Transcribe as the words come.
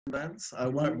Vance. I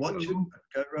won't watch it, but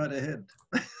go right ahead.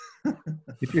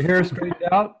 Get your hair straightened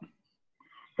out.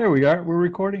 There we are. We're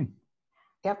recording.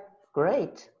 Yep,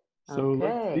 great. So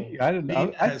let's Okay. see. I don't know.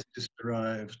 Nina has just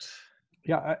arrived.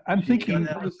 Yeah, I'm thinking,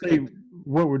 I'll just say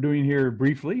what we're doing here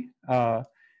briefly.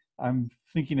 I'm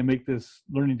thinking to make this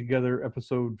Learning Together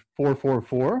episode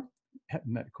 444.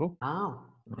 Isn't that cool? Oh,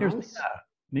 Here's nice.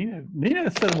 Nina.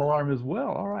 Nina set an alarm as well.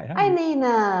 All right. Hi,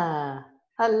 Nina.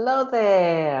 Hello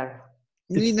there.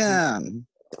 Nina.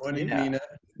 Morning, Nina.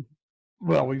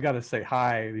 Well, we've got to say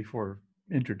hi before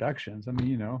introductions. I mean,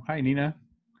 you know, hi, Nina.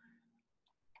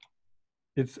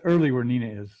 It's early where Nina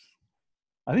is.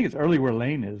 I think it's early where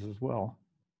Lane is as well.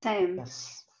 Same.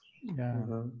 Yes. Yeah.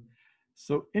 Mm-hmm.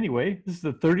 So anyway, this is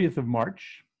the 30th of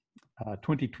March,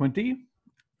 2020.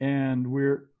 And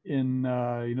we're in,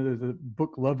 there's a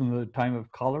book, Love in the Time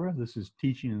of Cholera. This is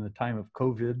teaching in the time of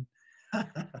COVID.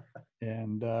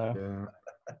 And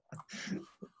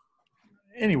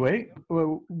anyway,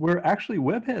 well, we're actually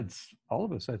webheads, all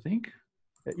of us, I think.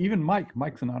 Even Mike.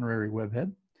 Mike's an honorary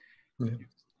webhead. Yeah.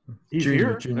 He's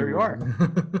here. There you are.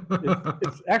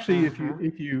 It's actually, if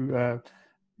you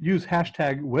use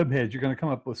hashtag webheads, you're going to come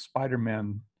up with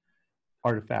Spider-Man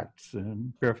artifacts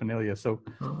and paraphernalia. So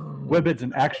webheads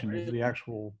in action is the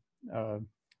actual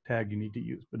tag you need to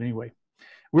use. But anyway,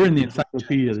 we're in the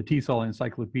encyclopedia, the TESOL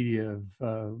Encyclopedia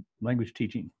of Language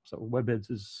Teaching. So webheads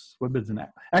in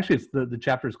action. Actually, it's the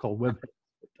chapter is called Webheads.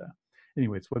 But,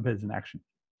 anyway, it's webheads in action.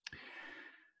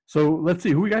 So let's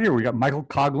see who we got here. We got Michael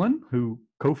Coughlin, who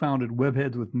co-founded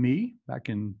Webheads with me back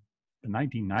in the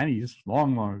 1990s,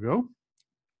 long, long ago.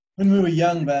 When we were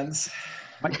young, Vance.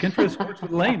 Mike Kintra works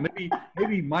with Lane.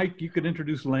 Maybe Mike, you could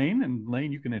introduce Lane, and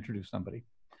Lane, you can introduce somebody.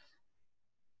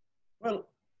 Well,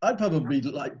 I'd probably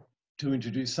like to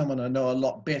introduce someone I know a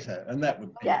lot better, and that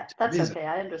would be that's okay.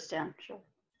 I understand. Sure.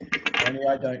 Only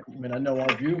I know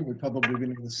of you, and we've probably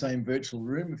been in the same virtual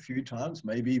room a few times,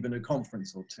 maybe even a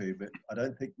conference or two, but I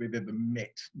don't think we've ever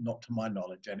met, not to my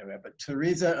knowledge anyway. But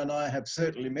Teresa and I have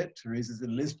certainly met. Teresa's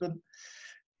in Lisbon,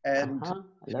 and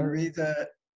Teresa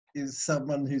is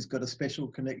someone who's got a special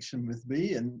connection with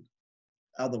me and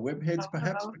other webheads,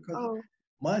 perhaps, because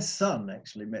my son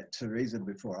actually met Teresa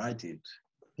before I did.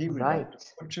 He went to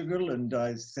Portugal, and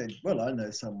I said, well, I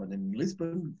know someone in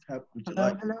Lisbon. How would you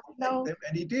like to meet them?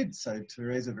 And he did. So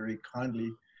Teresa very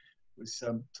kindly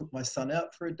took my son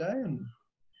out for a day,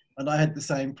 and I had the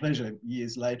same pleasure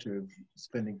years later of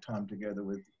spending time together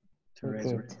with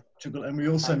Teresa in Portugal. And we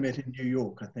also met in New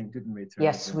York, I think, didn't we, Teresa?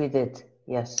 Yes, we did.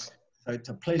 Yes. So it's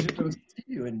a pleasure to see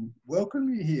you and welcome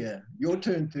you here. Your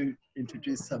turn to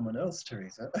introduce someone else,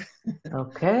 Teresa.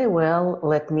 Okay, well,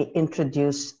 let me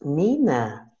introduce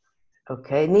Nina.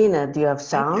 Okay, Nina, do you have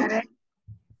sound?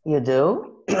 You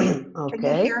do? Okay.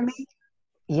 Can you hear me?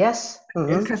 Yes.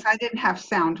 Because I didn't have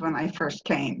sound when I first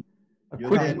came. A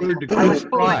quick word to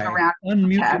clarify.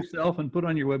 Unmute yourself and put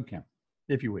on your webcam,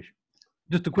 if you wish.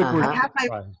 Just a quick word to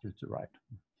clarify.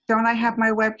 Don't I have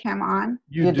my webcam on?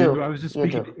 You do. I was just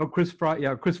speaking. Oh, Chris Fry.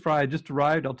 Yeah, Chris Fry just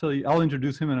arrived. I'll tell you. I'll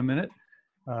introduce him in a minute.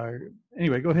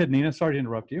 Anyway, go ahead, Nina. Sorry to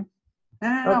interrupt you.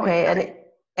 Okay.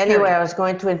 Anyway, I was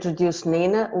going to introduce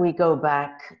Nina. We go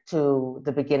back to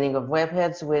the beginning of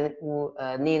Webheads when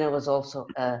Nina was also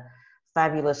a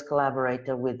fabulous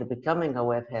collaborator with the Becoming a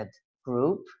Webhead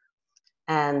group.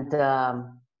 And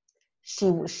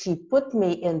she put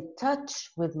me in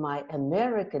touch with my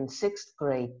American 6th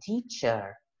grade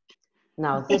teacher.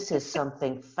 Now, this is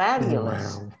something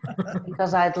fabulous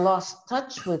because I'd lost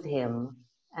touch with him.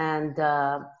 And,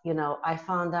 I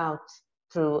found out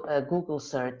through a Google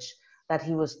search that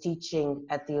he was teaching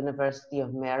at the University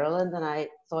of Maryland. And I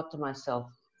thought to myself,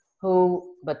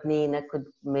 who but Nina could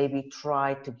maybe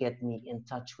try to get me in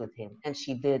touch with him? And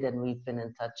she did, and we've been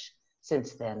in touch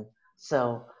since then.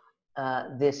 So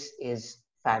this is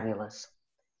fabulous.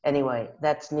 Anyway,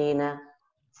 that's Nina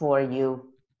for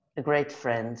you, a great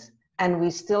friend. And we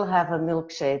still have a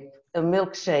milkshake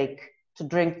to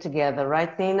drink together,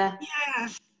 right, Nina?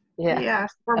 Yes. Yeah.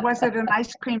 Yes. Or was it an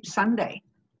ice cream sundae?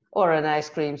 Or an ice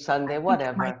cream sundae,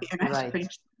 whatever. It might be an ice cream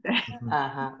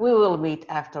sundae. We will meet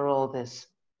after all this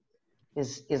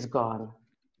is gone.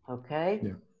 Okay?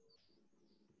 Yeah.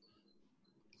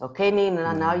 Okay,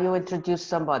 Nina, now you introduce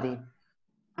somebody.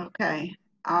 Okay.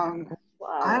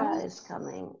 Is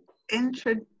coming.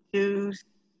 Introduce.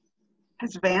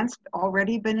 Has Vance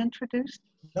already been introduced?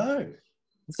 No.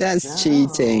 That's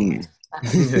cheating.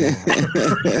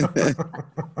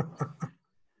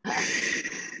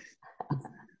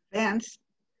 Vance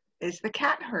is the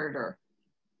cat herder.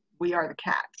 We are the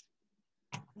cats.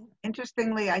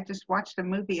 Interestingly, I just watched a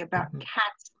movie about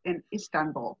cats in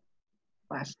Istanbul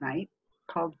last night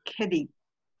called Kitty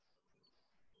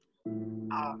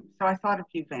So I thought of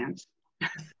you, Vance.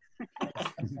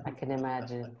 I can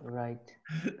imagine, right.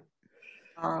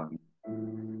 Um,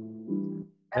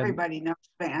 everybody knows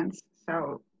Vance,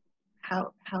 so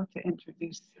how to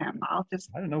introduce him? I'll just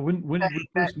I don't know, when say did we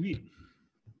that, first meet?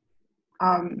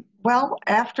 well,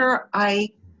 after I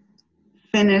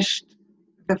finished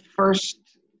the first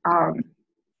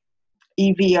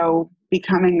EVO,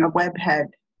 becoming a webhead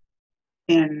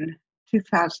in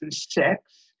 2006,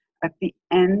 at the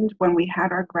end when we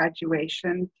had our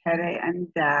graduation, Tere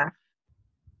and Daph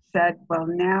said, well,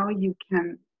 now you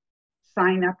can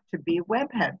sign up to be a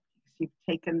webhead because you've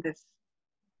taken this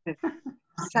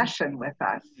session with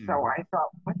us. So I thought,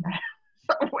 what the hell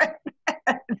is a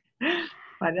webhead?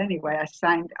 But anyway, I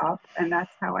signed up, and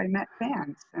that's how I met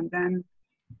Vance. And then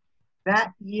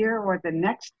that year or the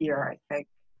next year, I think,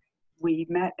 we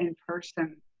met in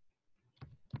person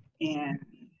in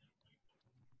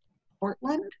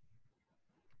Portland.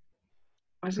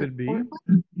 Was Could it be.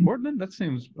 Portland? Portland? That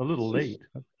seems a little late.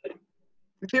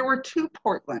 There were two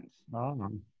Portlands. Oh,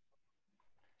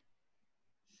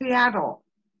 Seattle.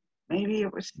 Maybe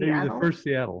it was maybe Seattle. the first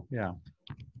Seattle, yeah.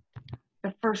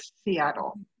 The first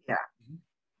Seattle, yeah.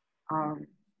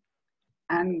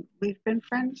 And we've been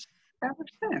friends ever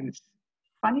since.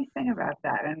 Funny thing about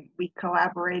that, and we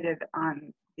collaborated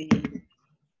on the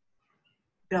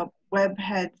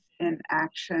Webheads in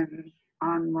Action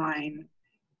online.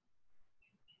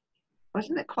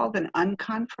 Wasn't it called an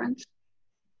unconference?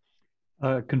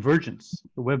 Convergence,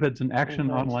 the Webheads in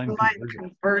Action online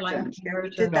Convergence. Yeah, we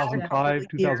did that a couple 2005, of years.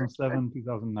 2007,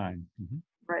 2009.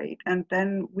 Right, and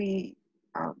then we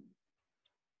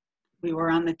were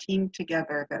on the team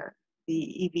together,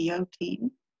 the EVO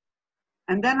team,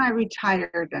 and then I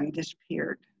retired and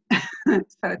disappeared. So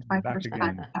it's my Back first again.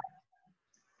 time.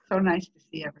 So nice to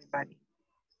see everybody.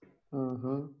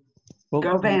 Well,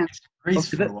 Go Vance.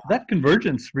 okay, that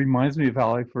convergence reminds me of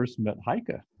how I first met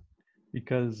Heike,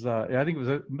 because I think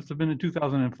it must have been in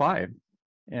 2005,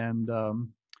 and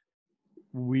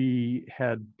we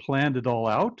had planned it all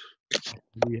out.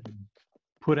 We had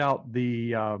put out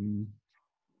the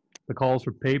calls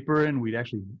for paper, and we'd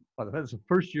actually, that's the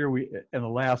first year and the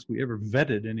last we ever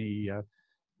vetted any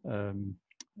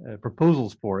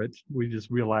proposals for it. We just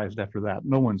realized after that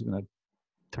no one's going to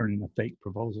turn in a fake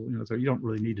proposal, so you don't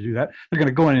really need to do that. They're going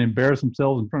to go in and embarrass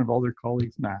themselves in front of all their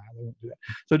colleagues. Nah, they won't do that.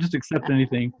 So just accept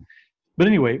anything. But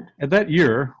anyway, at that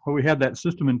year, when we had that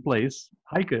system in place,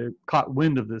 Heike caught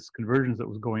wind of this convergence that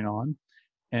was going on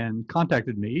and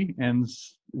contacted me, and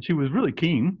she was really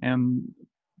keen, and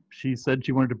she said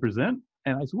she wanted to present,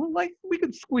 and I said, well, like, we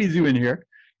could squeeze you in here,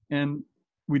 and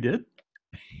we did.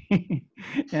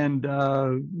 And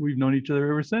we've known each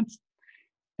other ever since.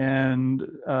 And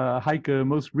Heike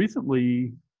most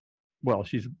recently, well,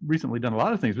 she's recently done a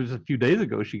lot of things, but just a few days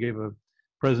ago, she gave a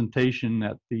presentation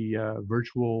at the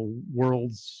Virtual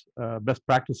World's Best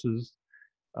Practices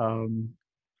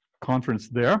conference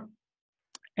there.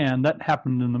 And that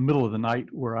happened in the middle of the night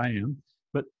where I am.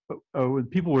 But when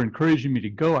people were encouraging me to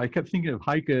go, I kept thinking of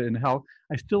Heike and how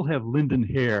I still have linden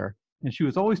hair. And she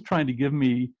was always trying to give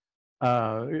me,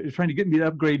 trying to get me to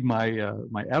upgrade my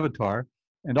my avatar.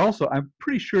 And also, I'm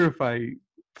pretty sure if I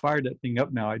fired that thing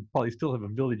up now, I'd probably still have a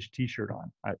Village T-shirt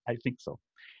on. I think so.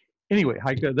 Anyway,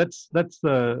 Heike, that's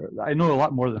I know a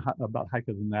lot more about Heike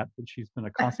than that, but she's been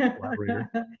a constant collaborator.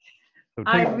 So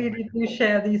I really do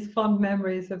share these fond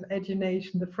memories of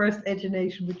Edunation, the first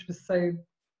Edunation, which was so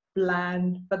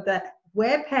bland, but the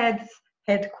Webheads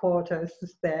headquarters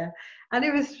was there. And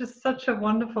it was just such a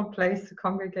wonderful place to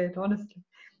congregate, honestly.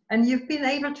 And you've been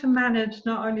able to manage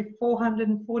not only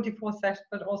 444 sessions,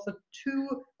 but also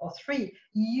 2 or 3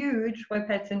 huge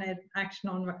Webheads in Action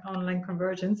online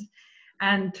convergence.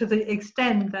 And to the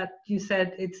extent that you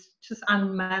said it's just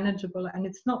unmanageable and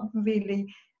it's not really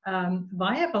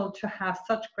viable to have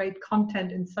such great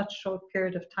content in such short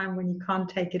period of time when you can't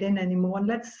take it in anymore. And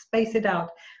let's space it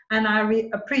out. And I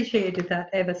appreciated that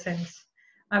ever since.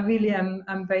 I really am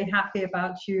very happy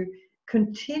about you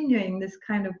continuing this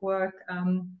kind of work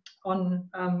on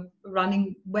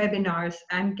running webinars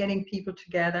and getting people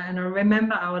together. And I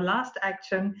remember our last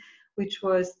action, which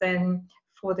was then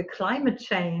for the climate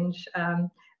change,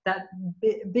 that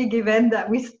big event that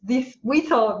we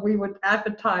thought we would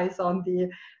advertise on the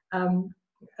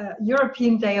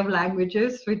European Day of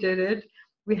Languages. We did it.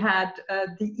 We had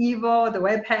the EVO, the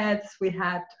Webheads. We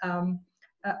had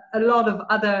a lot of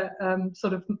other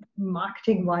sort of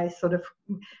marketing-wise sort of,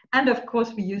 and of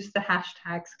course we used the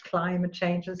hashtags climate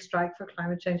change and strike for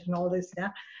climate change and all this, yeah.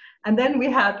 And then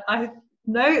we had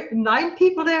 9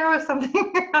 people there or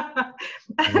something,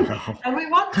 and we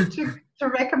wanted to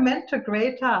recommend to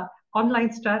Greta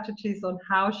online strategies on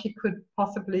how she could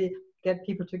possibly get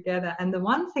people together. And the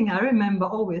one thing I remember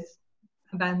always,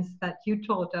 Vance, that you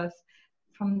taught us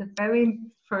from the very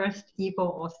first Evo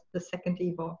or the second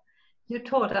Evo, you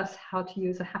taught us how to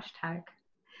use a hashtag.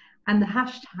 And the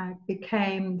hashtag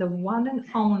became the one and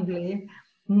only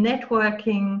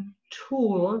networking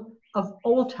tool of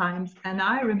all times. And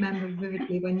I remember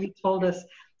vividly when you told us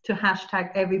to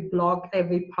hashtag every blog,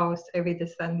 every post, every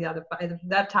this and the other. By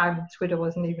that time, Twitter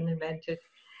wasn't even invented.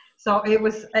 So it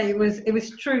was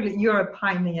truly, you're a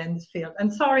pioneer in this field.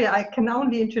 And sorry, I can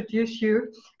only introduce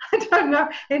you. I don't know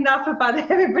enough about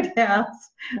everybody else.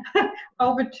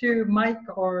 Over to Mike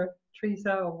or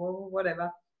Teresa or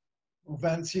whatever. Well,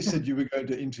 Vance, you said you were going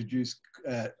to introduce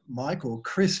Mike or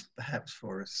Chris perhaps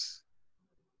for us,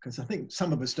 because I think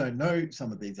some of us don't know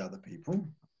some of these other people.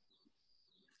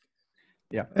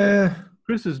 Yeah.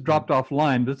 Chris has dropped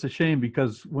offline, but it's a shame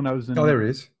because when I was in... Oh, there he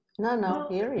is. No,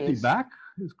 here he Is he is. back?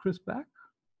 Is Chris back?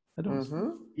 I don't see.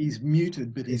 He's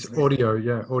muted, but He's audio,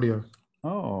 yeah, audio.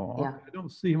 Oh, Yeah. I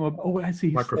don't see him. Oh, I see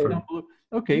his Microphone. down below.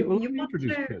 Okay, well, let me want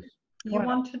introduce to- Chris. You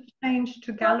want to change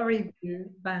to gallery view,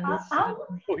 Vance? I'll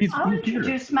Oh, he's here.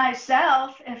 introduce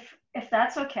myself if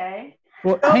that's okay.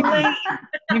 Well,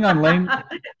 hang on, Lane.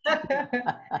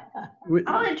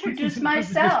 I'll introduce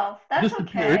myself. That's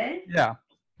disappeared. okay. Yeah.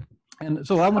 And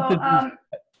so I want to.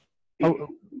 Oh,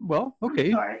 well,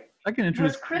 okay. Sorry. I can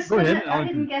introduce. Was Chris? Go ahead. I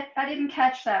didn't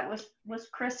catch that. Was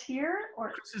Chris here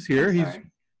or? Chris is here. I'm He's sorry.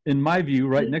 in my view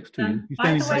right next to you. He's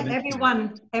By the standing way, right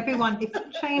next to you. everyone,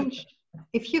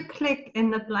 if you click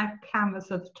in the black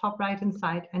canvas at the top right hand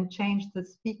side and change the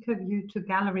speaker view to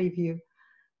gallery view,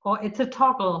 or it's a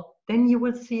toggle, then you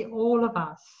will see all of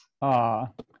us. Oh,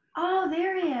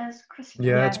 there he is, Chris.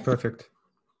 Yeah, Yes. it's perfect.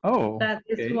 Oh, That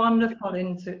is okay. wonderful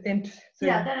Yeah, then it's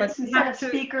you instead have of to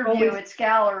speaker always- view, it's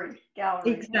gallery.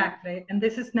 Gallery. Exactly. And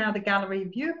this is now the gallery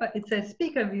view, but it says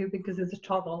speaker view because it's a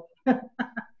toggle.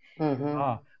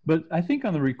 But I think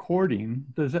on the recording,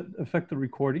 does that affect the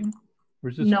recording? Or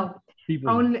is this No, people?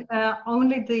 only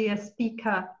the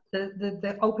speaker,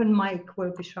 the open mic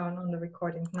will be shown on the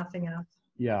recording, nothing else.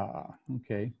 Yeah.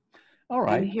 Okay. All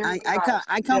right. I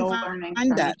can't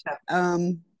find that.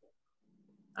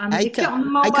 If you're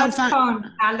on mobile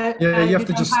phone, Alex, Yeah, you have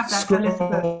to don't just have that, Elizabeth.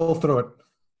 scroll through it.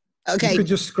 Okay. You could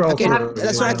just scroll Okay, through it.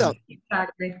 that's what I thought.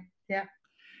 Exactly. Yeah.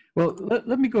 Well,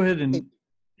 let me go ahead and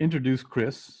introduce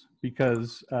Chris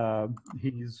because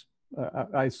he's.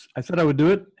 I said I would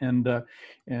do it, and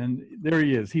there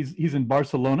he is. He's in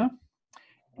Barcelona,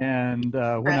 and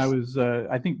when I was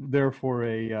I think there for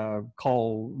a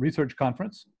call research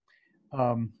conference,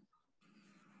 I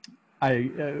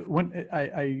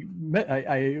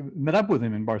met up with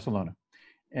him in Barcelona,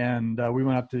 and we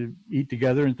went out to eat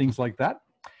together and things like that.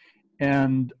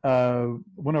 And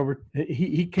went over.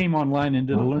 He came online and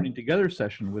did a learning together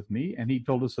session with me, and he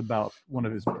told us about one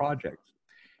of his projects.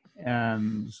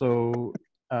 And so,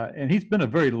 and he's been a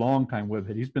very long time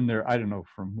webhead. He's been there, I don't know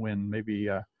from when, maybe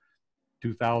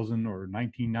 2000 or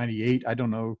 1998. I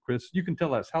don't know, Chris. You can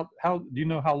tell us how do you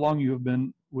know how long you have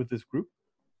been with this group?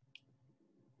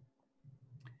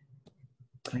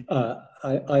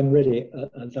 I'm really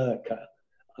a lurker.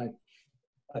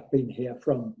 I've been here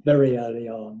from very early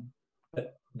on,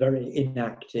 but very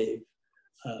inactive.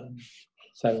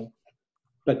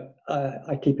 But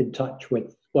I keep in touch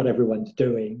with what everyone's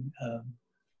doing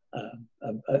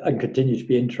and continue to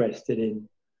be interested in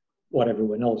what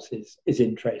everyone else is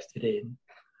interested in.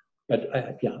 But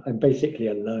yeah, I'm basically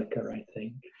a lurker, I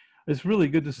think. It's really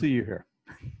good to see you here,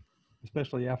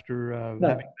 especially after having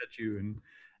met you. And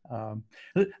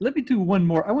let me do one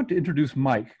more. I want to introduce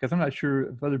Mike because I'm not sure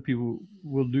if other people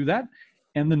will do that.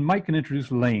 And then Mike can introduce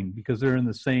Lane because they're in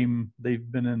the same, they're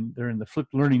in the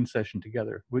flipped learning session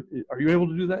together. Are you able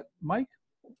to do that, Mike?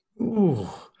 Ooh.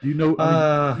 Do you know,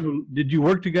 did you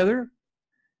work together?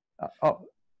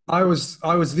 I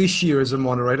was this year as a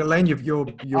moderator. Lane, you're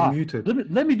muted.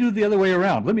 Let me do it the other way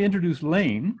around. Let me introduce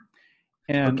Lane.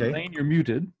 And Lane, you're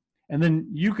muted. And then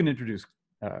you can introduce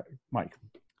Mike.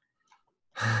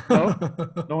 No?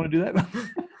 Don't want to do that?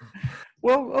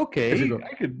 Well, okay.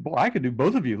 I could do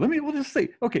both of you. We'll just say,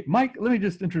 okay, Mike, let me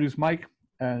just introduce Mike.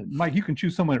 Mike, you can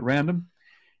choose someone at random.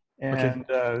 And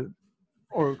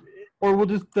or we'll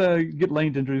just get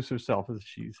Lane to introduce herself as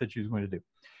she said she was going to do.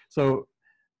 So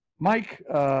Mike,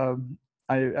 I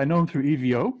know him through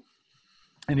EVO,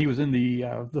 and he was in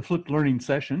the flipped learning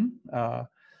session.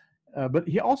 But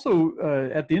he also,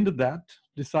 at the end of that,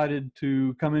 decided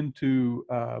to come into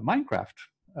Minecraft.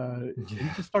 He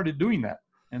just started doing that.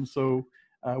 And so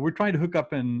we're trying to hook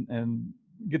up and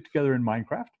get together in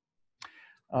Minecraft.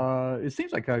 It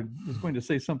seems like I was going to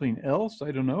say something else.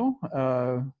 I don't know.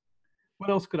 What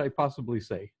else could I possibly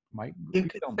say? Mike? You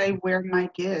could say where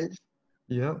Mike is.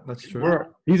 Yeah, that's true.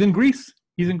 He's in Greece.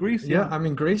 He's in Greece. Yeah, I'm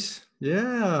in Greece.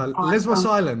 Yeah, Awesome. Lesbos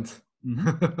Island.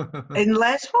 In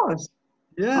Lesbos?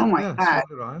 Yeah. Oh my yeah, God.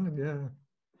 Small Island, yeah.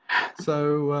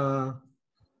 So,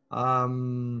 I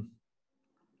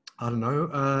don't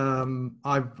know.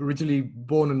 I've originally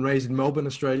born and raised in Melbourne,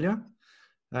 Australia.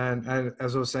 And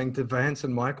as I was saying to Vance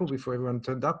and Michael before everyone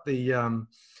turned up,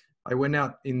 I went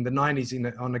out in the 90s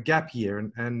on a gap year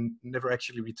and never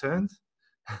actually returned.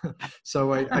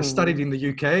 So I studied in the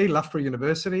UK, Loughborough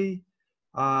University.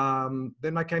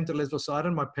 Then I came to Lesbos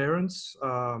Island. My parents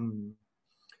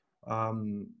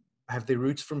have their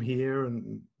roots from here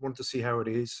and wanted to see how it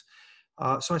is.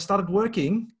 So I started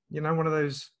working, one of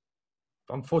those,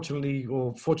 unfortunately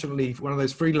or fortunately, one of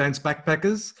those freelance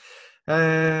backpackers.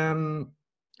 And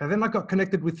then I got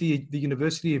connected with the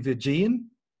University of Aegean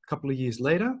a couple of years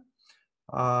later.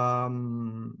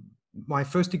 My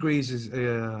first degree is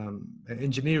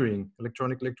engineering,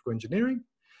 electrical engineering.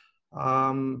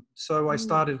 So I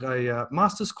started a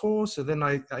master's course, and then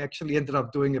I actually ended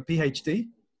up doing a PhD.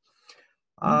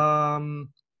 And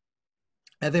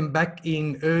then back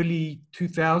in early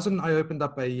 2000, I opened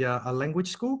up a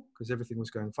language school because everything was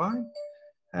going fine.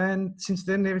 And since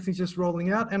then, everything's just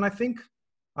rolling out. And I think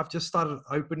I've just started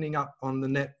opening up on the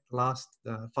net last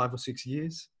 5 or 6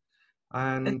 years.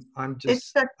 And I'm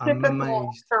just amazed.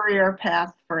 Amazed. Career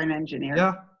path for an engineer.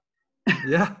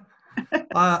 Yeah.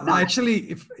 I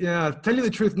actually, tell you the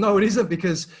truth, no, it isn't,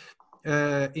 because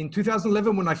in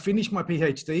 2011, when I finished my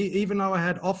PhD, even though I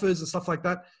had offers and stuff like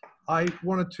that, I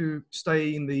wanted to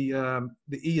stay in the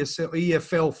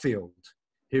EFL field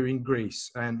here in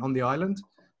Greece and on the island.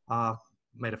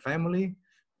 Made a family,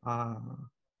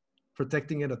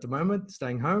 protecting it at the moment,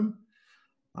 staying home.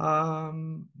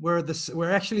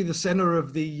 We're actually the center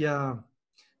of the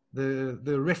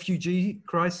refugee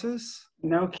crisis.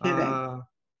 No kidding.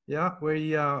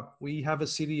 We have a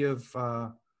city of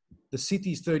the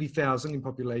city is 30,000 in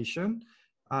population,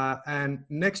 and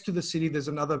next to the city there's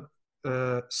another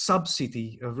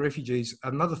sub-city of refugees,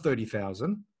 another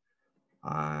 30,000,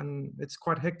 and it's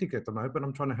quite hectic at the moment. But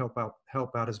I'm trying to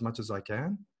help out as much as I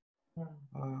can.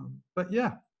 But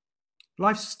yeah,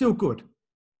 life's still good,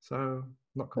 so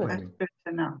not complaining. That's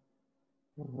good to know.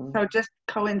 So just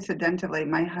coincidentally,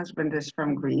 my husband is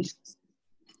from Greece.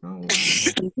 Oh.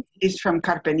 He's from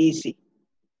Karpenisi.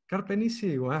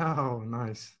 Karpenisi, wow,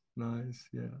 nice,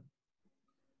 yeah,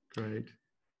 great.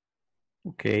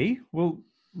 Okay, well,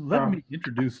 let me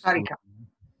introduce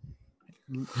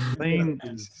Lane.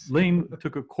 Lane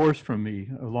took a course from me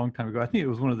a long time ago. I think it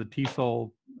was one of the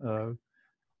TESOL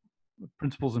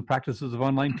Principles and Practices of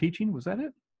Online Teaching. Was that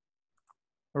it?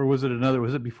 Or was it another?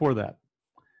 Was it before that?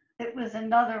 It was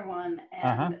another one,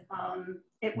 and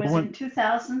it was in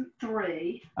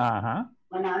 2003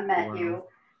 when I met you,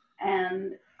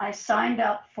 and I signed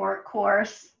up for a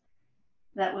course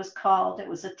that was called, it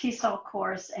was a TESOL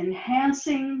course,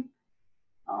 Enhancing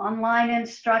Online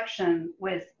Instruction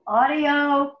with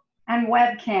Audio and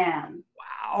Webcam.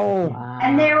 Wow.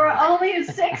 And there were only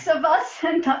 6 of us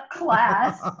in the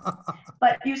class,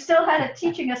 but you still had a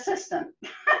teaching assistant.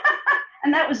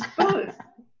 And that was Booth.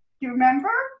 Do you remember?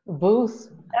 Booth.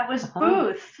 That was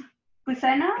Booth.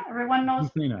 Boothena? Everyone knows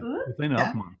Booth?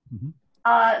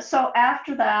 Yeah. So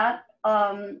after that,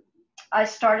 I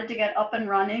started to get up and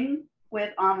running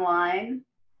with online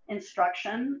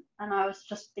instruction, and I was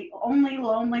just the only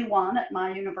lonely one at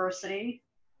my university.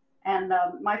 And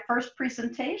my first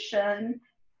presentation,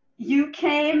 you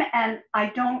came, and I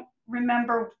don't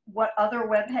remember what other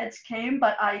webheads came,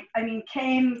 but I mean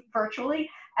came virtually,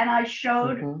 and I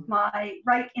showed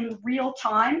right in real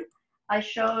time, I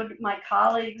showed my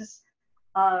colleagues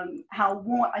how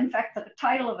warm, in fact, the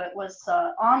title of it was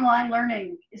Online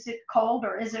Learning, Is It Cold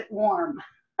or Is It Warm?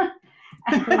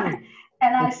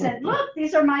 And I said, look,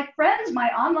 these are my friends, my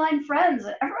online friends.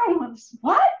 And everyone was,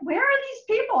 what? Where are these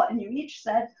people? And you each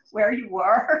said where you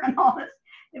were and all this.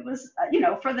 It was,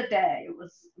 for the day, it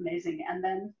was amazing. And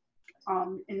then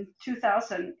in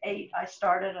 2008, I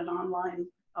started an online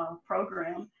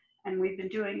program, and we've been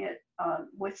doing it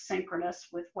with synchronous,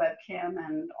 with webcam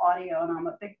and audio. And I'm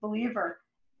a big believer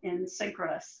in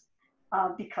synchronous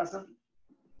because of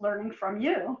learning from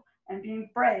you and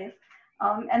being brave.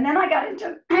 And then I got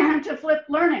into flipped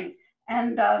learning,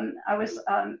 and I was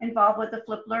involved with the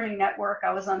Flipped Learning Network.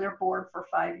 I was on their board for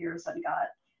 5 years and got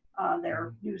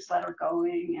their newsletter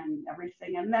going and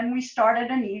everything. And then we started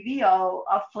an EVO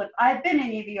of Flip. I've been in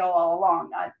EVO all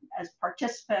along as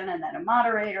participant and then a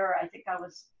moderator. I think I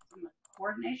was on the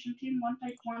coordination team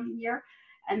one year.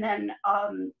 And then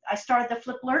I started the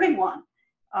Flip Learning one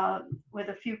with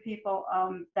a few people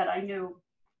that I knew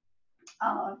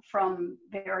from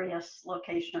various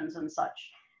locations and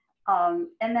such.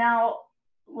 And now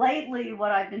lately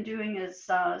what I've been doing is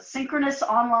synchronous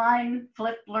online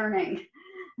flip learning.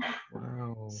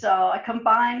 Wow. So I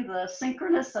combine the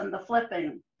synchronous and the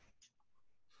flipping.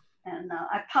 And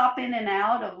I pop in and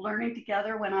out of learning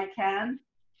together when I can.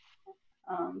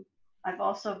 I've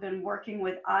also been working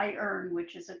with iEarn,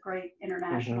 which is a great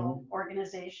international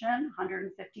organization,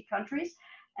 150 countries,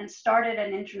 and started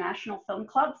an international film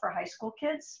club for high school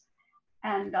kids.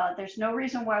 And there's no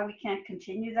reason why we can't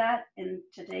continue that in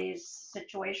today's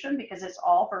situation, because it's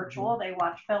all virtual. They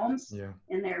watch films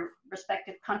in their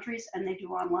respective countries, and they do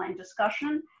online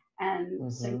discussion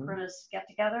and synchronous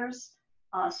get-togethers.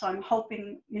 So I'm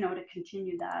hoping, to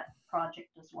continue that project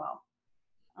as well.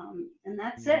 And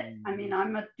that's it. I mean,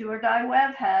 I'm a do or die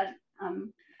web head.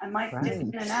 I might dip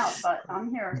in and out, but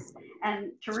I'm here.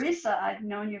 And Teresa, I've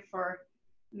known you for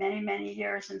many, many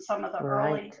years, and some of the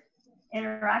early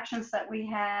interactions that we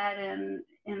had in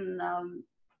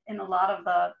a lot of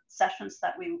the sessions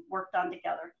that we worked on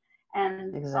together.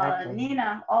 And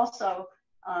Nina also,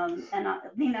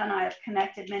 Nina and I have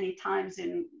connected many times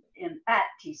at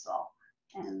TESOL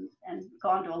and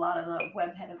gone to a lot of the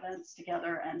Webhead events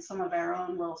together and some of our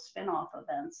own little spin-off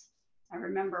events. I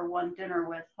remember one dinner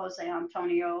with Jose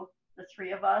Antonio, the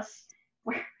three of us,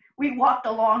 where we walked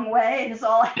a long way, is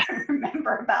all I can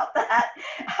remember about that.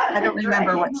 I don't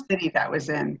remember what city that was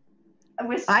in. It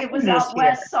was out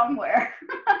west somewhere.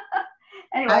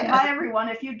 Anyway, hi everyone.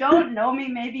 If you don't know me,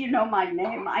 maybe you know my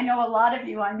name. I know a lot of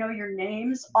you, I know your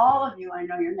names. All of you, I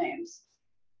know your names.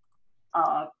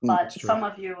 But some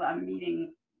of you I'm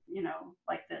meeting,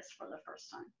 like this for the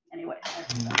first time. Anyway.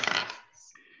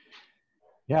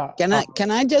 Yeah. Can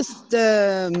I just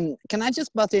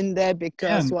butt in there,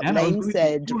 because what Lane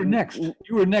said you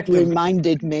were next.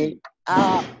 Reminded me.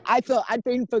 I thought I'd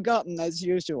been forgotten as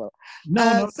usual.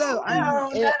 No,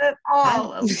 not at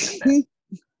all.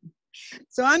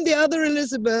 So I'm the other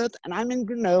Elizabeth, and I'm in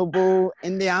Grenoble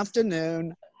in the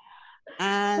afternoon.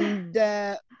 And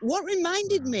what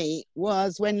reminded me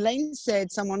was when Lane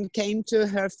said someone came to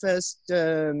her first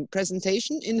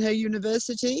presentation in her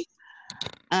university.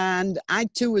 And I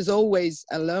too was always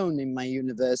alone in my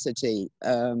university,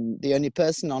 the only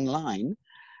person online.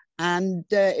 And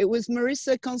it was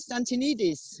Marissa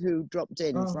Konstantinidis who dropped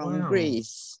in from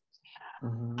Greece.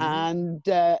 And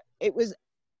it was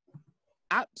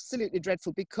absolutely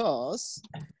dreadful, because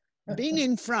being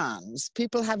in France,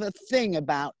 people have a thing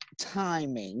about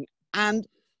timing. And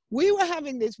we were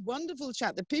having this wonderful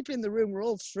chat. The people in the room were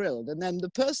all thrilled. And then the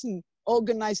person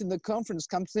organizing the conference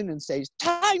comes in and says,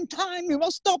 time, you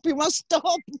must stop. It was so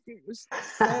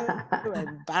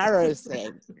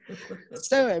embarrassing.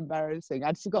 So embarrassing.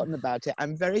 I'd forgotten about it.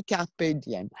 I'm very carpe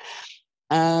diem.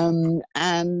 And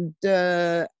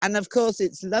of course,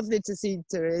 it's lovely to see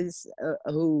Therese,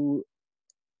 who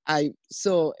I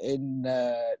saw in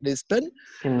Lisbon.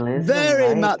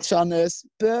 Very much on a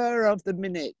spur of the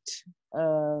minute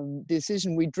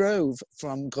decision. We drove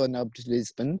from Grenoble to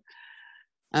Lisbon.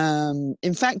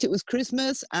 In fact, it was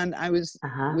Christmas, and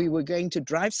we were going to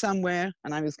drive somewhere,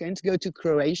 and I was going to go to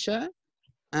Croatia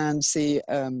and see,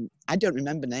 I don't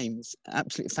remember names,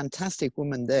 absolutely fantastic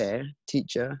woman there,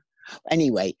 teacher.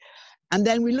 Anyway, and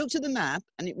then we looked at the map,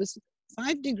 and it was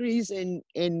 5 degrees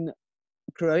in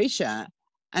Croatia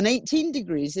and 18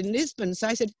 degrees in Lisbon. So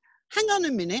I said, hang on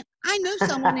a minute, I know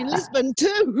someone in Lisbon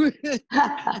too.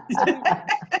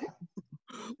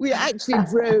 We actually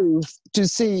drove to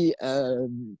see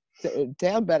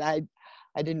town, but I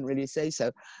didn't really say so.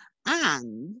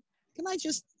 And can I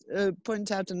just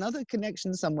point out another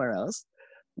connection somewhere else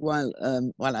while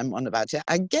I'm on about it?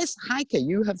 I guess, Heike,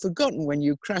 you have forgotten when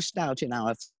you crashed out in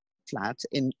our flat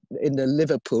in the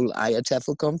Liverpool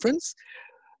IATEFL conference.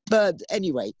 But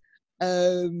anyway.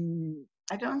 I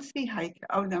don't see Heike.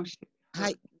 Oh, no.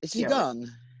 Is she gone?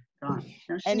 No,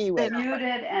 anyway,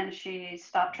 muted, and she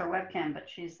stopped her webcam, but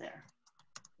she's there.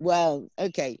 Well,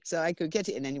 okay, so I could get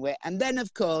it in anyway. And then,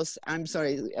 of course, I'm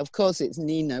sorry, of course, it's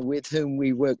Nina, with whom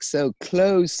we work so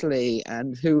closely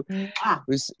and who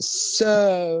was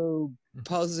so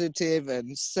positive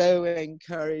and so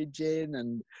encouraging.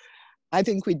 And I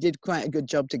think we did quite a good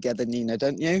job together, Nina,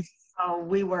 don't you? Oh,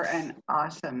 we were an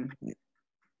awesome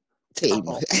team.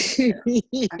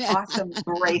 An awesome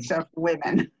race of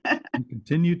women. And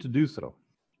continue to do so.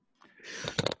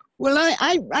 Well,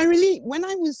 I really, when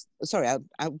I was, sorry,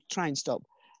 I'll try and stop.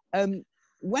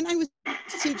 When I was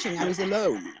teaching, I was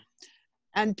alone.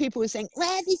 And people were saying, where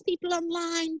are these people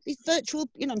online? These virtual,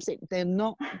 I'm saying, they're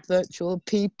not virtual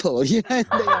people, they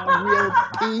are real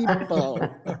people.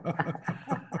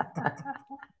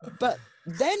 But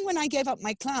then when I gave up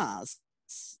my class,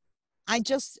 I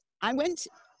just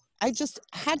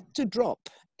had to drop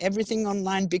everything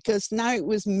online because now it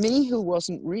was me who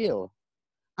wasn't real.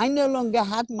 I no longer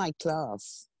had my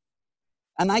class.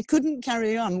 And I couldn't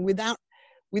carry on without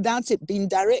it being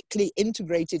directly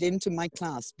integrated into my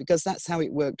class, because that's how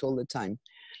it worked all the time.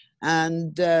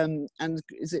 And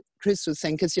is it Chris was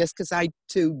saying, because I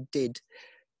too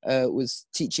was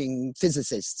teaching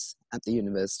physicists at the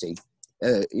university.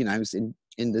 I was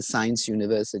in the science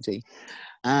university.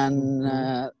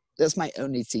 And that's my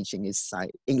only teaching is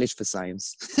English for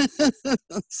science.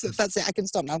 So that's it, I can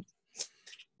stop now.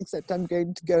 Except I'm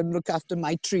going to go and look after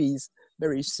my trees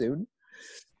very soon,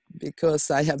 because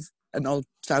I have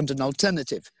found an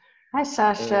alternative. Hi,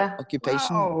 Sasha.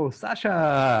 Occupation. Oh,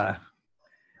 Sasha.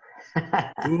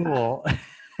 Cool.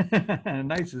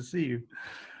 Nice to see you.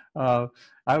 I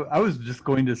was just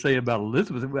going to say about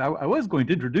Elizabeth, I was going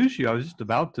to introduce you. I was just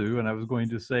about to, and I was going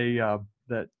to say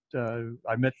that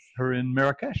I met her in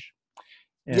Marrakesh.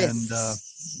 And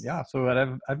Yes. So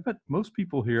I've met most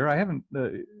people here. I haven't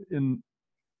met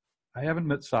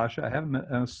Sasha. I haven't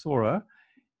met Sora.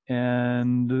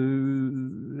 And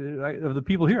of the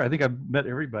people here, I think I've met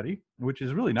everybody, which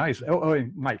is really nice.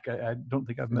 And Mike. I don't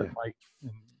think I've met Mike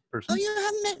in person. Oh, you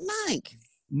haven't met Mike?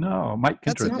 No, Mike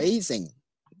Kintred. That's amazing.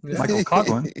 Yeah. Michael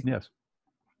Coughlin, yes.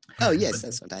 Oh, yes,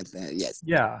 that's what I've yes.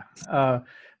 Yeah,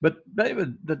 but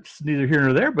that's neither here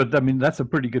nor there. But I mean, that's a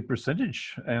pretty good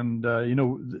percentage, and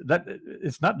that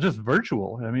it's not just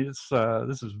virtual. I mean, it's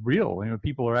this is real.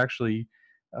 People are actually.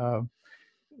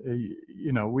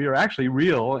 We are actually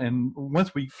real, and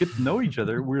once we get to know each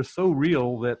other, we're so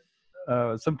real that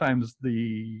sometimes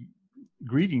the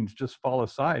greetings just fall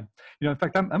aside. In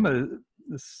fact, I'm going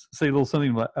to say a little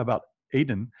something about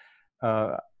Aiden.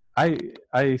 I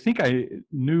think I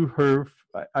knew her.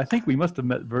 I think we must have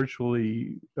met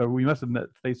virtually, or we must have met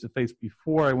face to face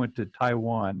before I went to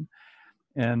Taiwan,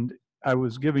 and I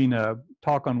was giving a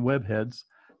talk on Webheads,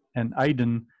 and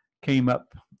Aiden came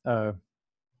up.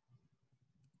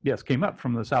 Came up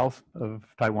from the south of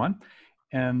Taiwan,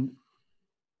 and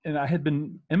I had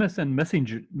been MSN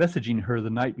messaging her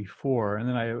the night before, and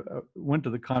then I went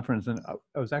to the conference, and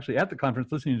I was actually at the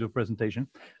conference listening to a presentation.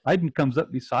 Aiden comes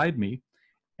up beside me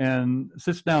and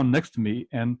sits down next to me,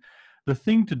 and the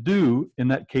thing to do in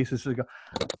that case is to go,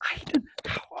 Aiden,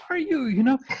 how are you?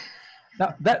 Now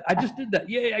that I just did that.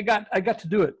 Yay, I got to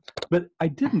do it, but I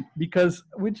didn't because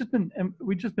we'd just been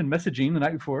messaging the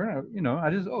night before. I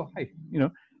just hi.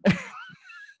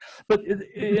 But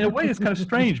in a way, it's kind of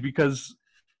strange because,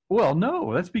 well,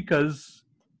 no, that's because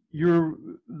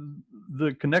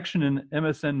the connection in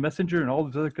MSN Messenger and all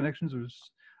those other connections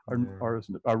are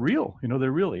real.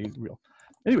 They're really real.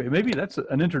 Anyway, maybe that's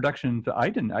an introduction to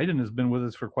Aiden. Aiden has been with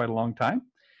us for quite a long time,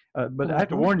 but I have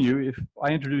to warn you: if I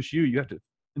introduce you, you have to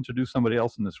introduce somebody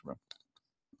else in this room.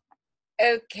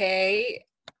 Okay.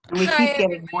 And we keep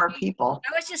getting more people.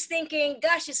 I was just thinking,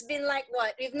 gosh, it's been like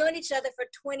what? We've known each other for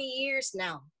 20 years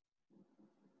now.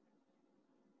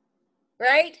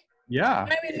 Right? Yeah.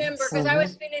 I remember because I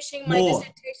was finishing my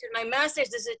dissertation, my master's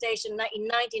dissertation in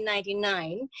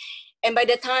 1999. And by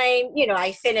the time,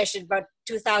 I finished it about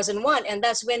 2001. And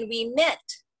that's when we met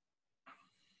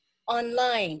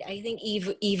online. I think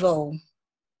Evo.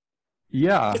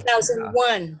 Yeah.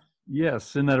 2001.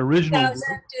 Yes, in that original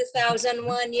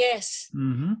 2001, yes.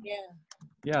 Mm-hmm. Yeah.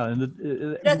 Yeah,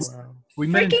 and that's we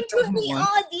met freaking 20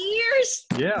 odd years.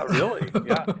 Yeah, really.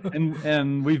 Yeah,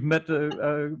 and we've met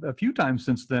a few times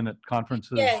since then at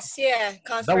conferences. Yes, yeah,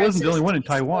 conferences. That wasn't the only one in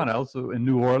Taiwan. Also in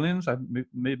New Orleans, I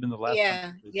may have been the last.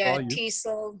 Yeah, yeah,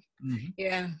 TESOL.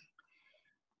 Mm-hmm.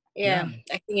 Yeah.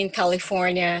 I think in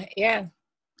California. Yeah.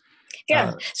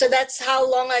 So that's how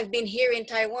long I've been here in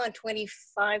Taiwan,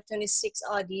 25, 26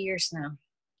 odd years now.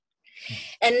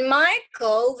 And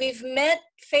Michael, we've met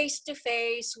face to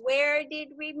face. Where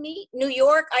did we meet? New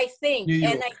York, I think.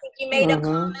 And I think he made a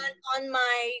comment on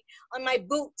my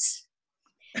boots.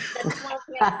 That's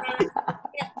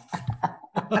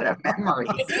what a memory.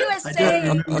 He was saying, I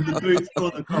don't remember the boots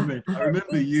or the comment. I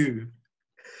remember you.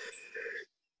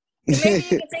 Maybe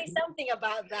you can say something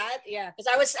about that. Yeah,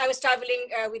 because I was traveling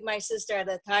with my sister at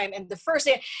the time, and the first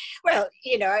thing, well,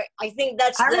 I think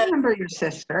that's. I remember your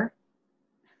sister.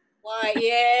 Why?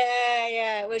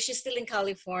 Yeah. Well, she's still in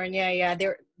California. Yeah,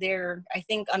 they're I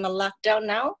think on a lockdown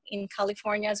now in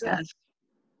California as well.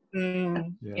 Yes.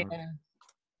 Yeah.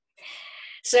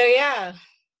 So yeah.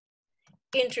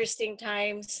 interesting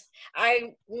times.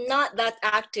 I'm not that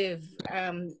active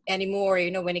anymore,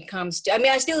 you know, when it comes to, I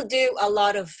mean, I still do a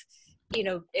lot of, you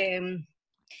know,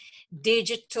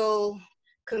 digital,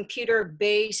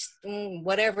 computer-based,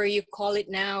 whatever you call it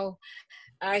now.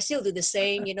 I still do the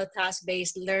same, you know,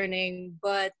 task-based learning,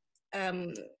 but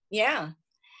yeah,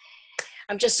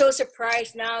 I'm just so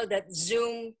surprised now that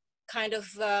Zoom kind of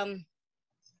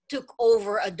took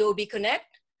over Adobe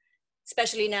Connect,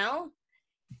 especially now.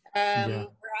 We're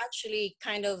actually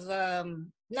kind of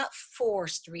not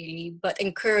forced really, but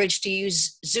encouraged to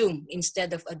use Zoom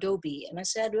instead of Adobe. And I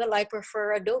said, well, I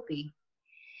prefer Adobe.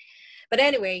 But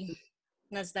anyway,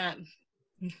 that's that.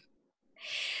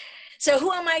 So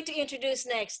who am I to introduce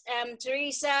next?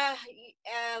 Teresa.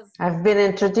 I've been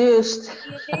introduced.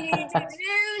 You've been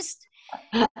introduced.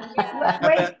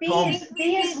 Wait,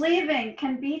 B is leaving.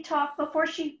 Can B talk before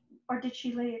she, or did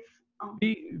she leave? Oh.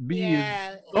 B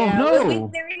yeah, is, oh yeah. no.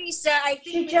 With Teresa, I think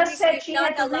she just said she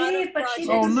had to leave, but she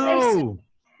didn't say so.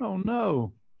 Oh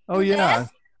no. Oh yeah.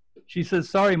 She says,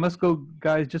 sorry, must go,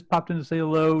 guys. Just popped in to say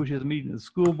hello. She has a meeting at the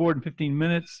school board in 15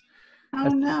 minutes. Oh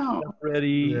no.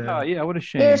 Ready. Yeah. Oh yeah, what a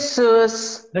shame. Here's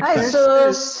Sus. Hi,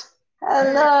 Sus.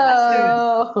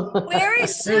 Hello. Where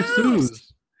is There's Suze?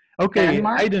 Suze. Okay,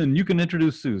 Denmark? Aiden, you can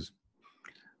introduce Suze.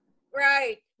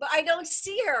 Right, but I don't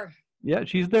see her. Yeah,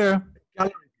 she's there.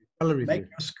 Gallery Make view.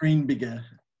 your screen bigger.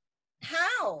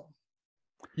 How?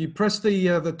 You press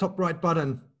the top right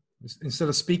button instead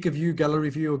of speaker view, gallery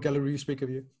view, or gallery view, speaker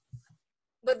view.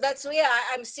 But that's, yeah,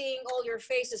 I'm seeing all your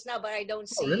faces now, but I don't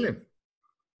see really?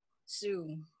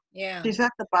 Sue. Yeah. She's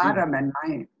at the bottom and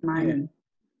mine.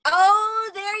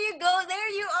 Oh, there you go. There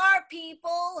you are,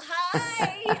 people.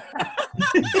 Hi. I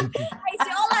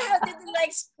see. All I have to do is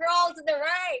like scroll to the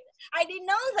right. I didn't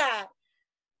know that.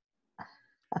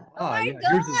 Oh my God.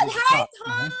 Hi,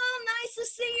 Tom. Nice to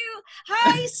see you.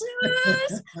 Hi,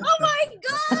 Suze. Oh my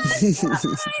God. Hi,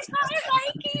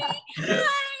 Heike.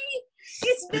 Hi.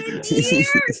 It's been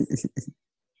years.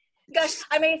 Gosh,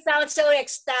 I may sound so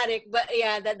ecstatic, but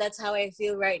yeah, that's how I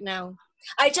feel right now.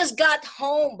 I just got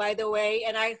home, by the way,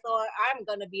 and I thought I'm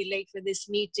going to be late for this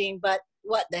meeting, but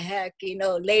what the heck, you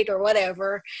know, late or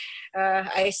whatever.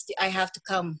 I have to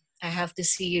come. I have to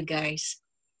see you guys.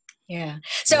 Yeah.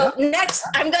 So next,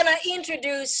 I'm going to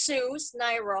introduce Suze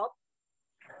Nyrop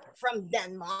from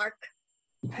Denmark.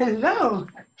 Hello.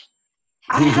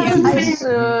 I haven't been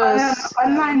on an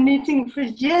online meeting for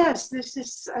years. This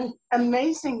is an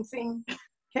amazing thing.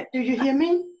 Do you hear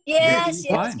me? Yes,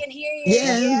 yes, can hear you.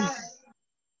 Yeah.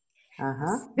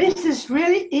 This is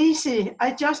really easy.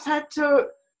 I just had to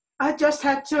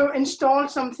install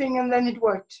something and then it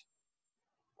worked.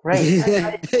 Great.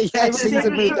 I was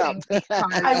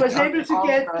able to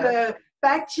get the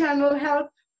back channel help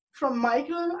from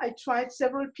Michael. I tried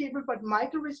several people, but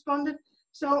Michael responded.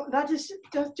 So that is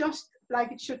just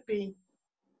like it should be.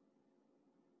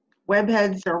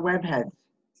 Webheads or Webheads?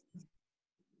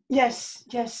 Yes,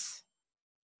 yes.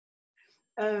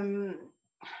 I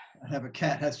have a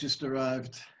cat has just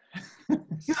arrived.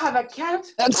 You have a cat?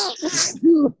 Oh,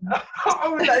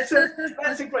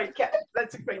 that's a great cat.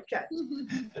 That's a great cat.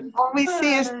 All we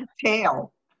see is the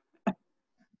tail.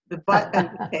 The butt and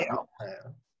the tail.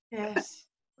 Yes.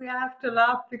 We have to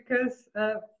laugh because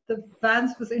the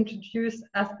Vance was introduced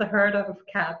as the herder of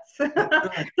cats.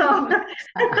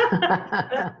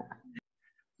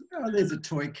 Oh, there's a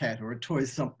toy cat or a toy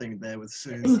something there with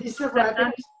Suze. It's a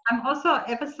rabbit. I'm also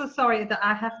ever so sorry that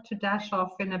I have to dash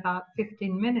off in about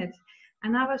 15 minutes.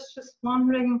 And I was just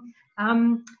wondering, I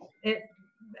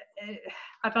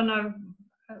don't know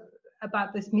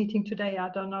about this meeting today. I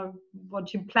don't know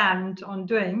what you planned on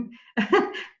doing,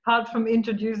 apart from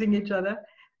introducing each other.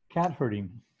 Cat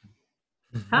herding.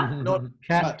 Huh? Not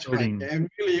cat herding. And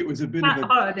really, it was a bit Cat of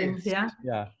a herding, yeah.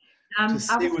 Yeah. to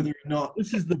see whether or not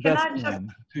this is the Can best I one.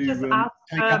 just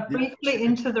ask briefly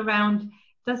into the round,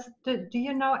 do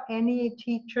you know any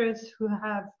teachers who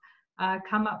have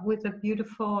come up with a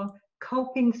beautiful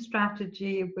coping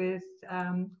strategy with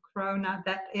Corona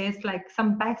that is like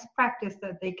some best practice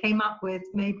that they came up with,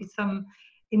 maybe some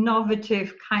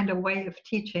innovative kind of way of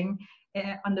teaching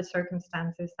under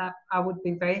circumstances? That I would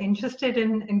be very interested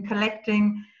in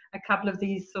collecting a couple of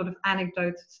these sort of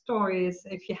anecdotes, stories,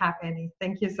 if you have any.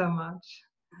 Thank you so much.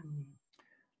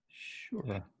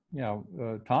 Sure. Yeah,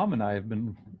 Tom and I have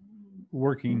been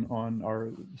working on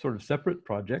our sort of separate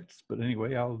projects, but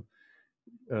anyway,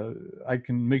 I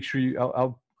can make sure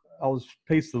I'll just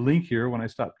paste the link here when I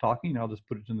stop talking. I'll just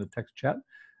put it in the text chat.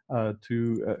 I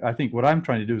think what I'm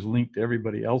trying to do is link to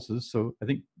everybody else's. So I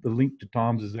think the link to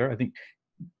Tom's is there. I think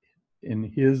in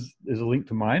his is a link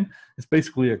to mine. It's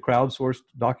basically a crowdsourced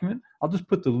document. I'll just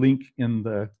put the link in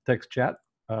the text chat.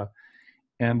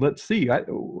 And let's see,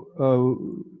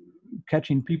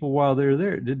 catching people while they're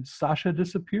there. Did Sasha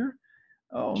disappear?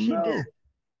 Oh, She no. did.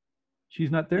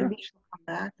 She's not there? Maybe she'll come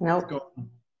back. Nope.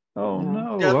 Oh,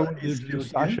 no. Yeah, I wanted to it's introduce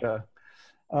still here.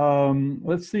 Sasha.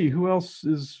 Let's see, who else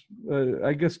is,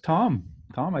 I guess Tom.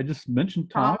 Tom, I just mentioned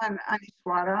Tom. Tom and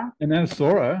Aniswara. And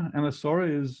Anasora.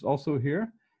 Anasora is also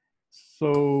here.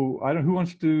 So I don't, who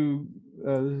wants to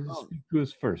speak to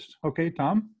us first? Okay,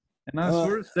 Tom. And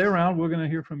Anasora, stay around. We're going to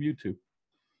hear from you too.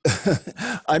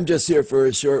 I'm just here for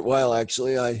a short while,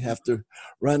 actually. I have to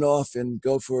run off and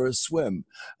go for a swim.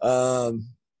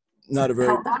 Not a very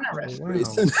How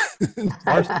reason.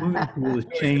 Our swimming pool is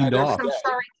chained I'm off. so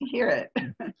sorry to hear it.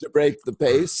 To break the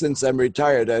pace, since I'm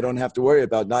retired, I don't have to worry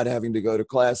about not having to go to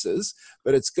classes.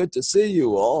 But it's good to see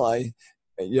you all.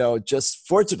 Just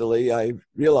fortunately, I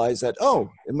realized that,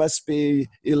 it must be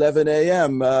 11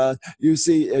 a.m.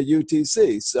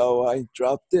 UTC. So I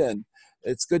dropped in.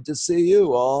 It's good to see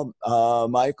you all.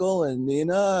 Michael and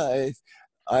Nina,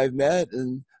 I've met.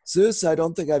 And Zeus, I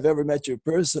don't think I've ever met you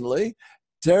personally.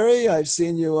 Terry, I've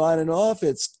seen you on and off.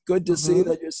 It's good to see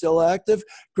that you're still active.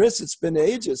 Chris, it's been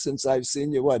ages since I've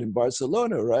seen you, in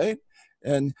Barcelona, right?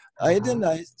 And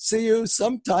I see you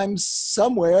sometimes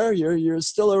somewhere. You're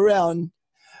still around.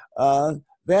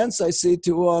 Vance, I see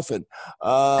too often.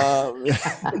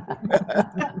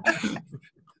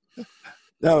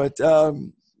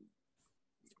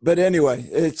 But anyway,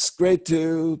 it's great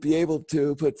to be able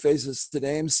to put faces to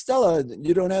names. Stella,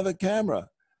 you don't have a camera.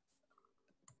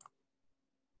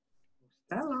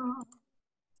 Hello.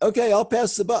 Okay, I'll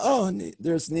pass the buck. Oh,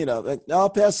 there's Nina. I'll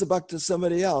pass the buck to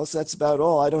somebody else. That's about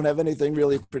all. I don't have anything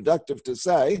really productive to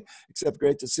say, except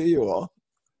great to see you all.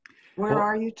 Where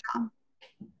are you, Tom?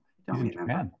 He's in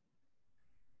Japan.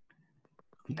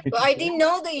 Well, I didn't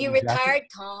know that you retired,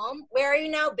 Tom. Where are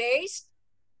you now based?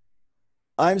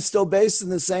 I'm still based in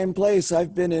the same place.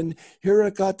 I've been in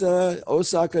Hirakata,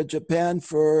 Osaka, Japan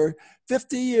for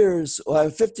 50 years. Well,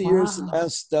 50 years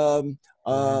last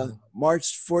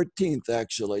March 14th,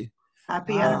 actually.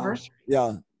 Happy anniversary.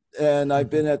 Yeah. And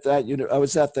I've been at that, I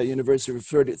was at that university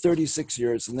for 36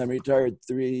 years and then retired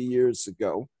 3 years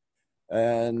ago.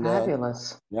 And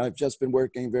Fabulous. I've just been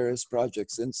working various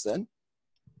projects since then.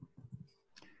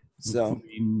 So,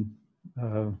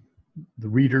 the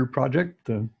Reader project.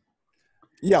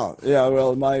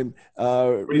 Well, my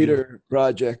reader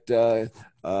project,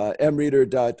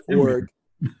 mreader.org,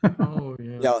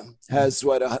 has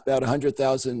about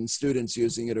 100,000 students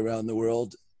using it around the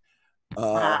world.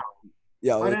 Wow.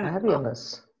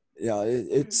 Fabulous. Yeah,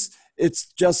 it's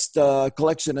just a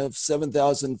collection of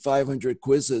 7,500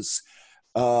 quizzes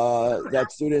that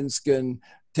students can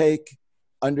take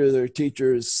under their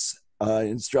teacher's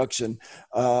instruction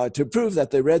to prove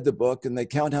that they read the book, and they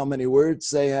count how many words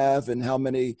they have and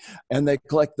they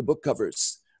collect the book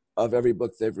covers of every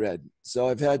book they've read. So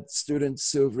I've had students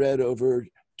who've read over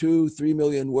 2-3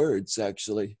 million words,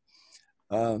 actually.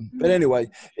 But anyway,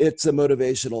 it's a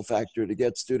motivational factor to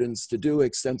get students to do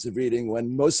extensive reading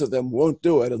when most of them won't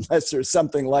do it unless there's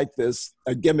something like this,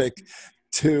 a gimmick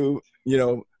to,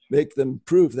 make them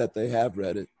prove that they have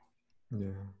read it. Yeah.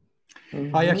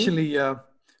 I actually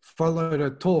followed a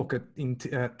talk in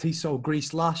Tissot,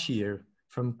 Greece last year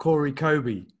from Corey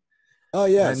Kobe. Oh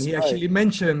yes, and he actually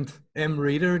mentioned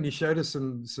mReader, and he showed us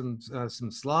some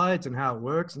slides and how it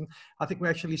works. And I think we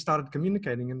actually started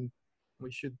communicating, and we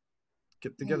should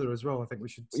get together as well. I think we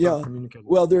should start communicating.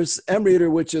 Well, there's mReader,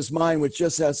 which is mine, which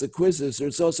just has the quizzes.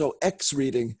 There's also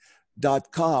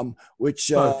xreading.com, which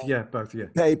both,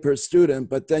 pay per student,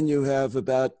 but then you have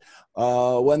about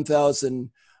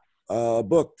 1,000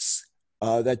 books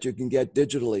that you can get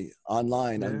digitally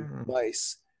online on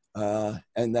device,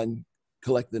 and then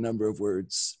collect the number of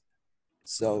words.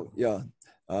 So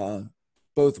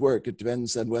both work. It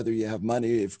depends on whether you have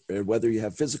money, or whether you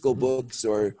have physical books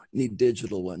or need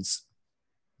digital ones.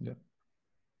 Yeah.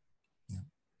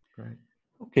 Great.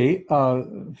 Okay.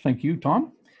 Thank you,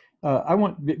 Tom.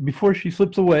 Before she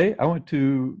slips away, I want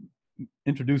to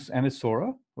introduce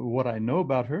Anisora, what I know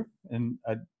about her, and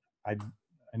I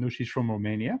know she's from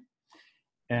Romania,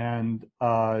 and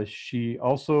she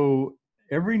also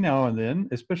every now and then,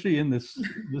 especially in this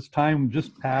time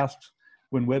just past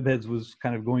when Webheads was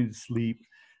kind of going to sleep,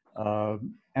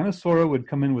 Anisora would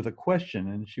come in with a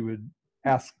question, and she would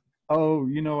ask,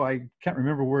 I can't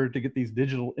remember where to get these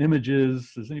digital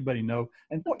images. Does anybody know?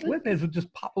 And Webheads would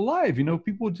just pop alive.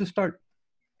 People would just start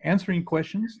answering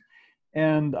questions.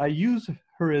 And I use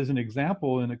her as an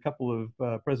example in a couple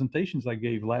of presentations I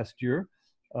gave last year.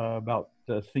 about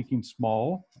thinking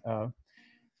small.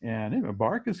 And anyway,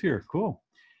 Barak is here. Cool.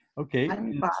 Okay.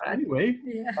 Anyway,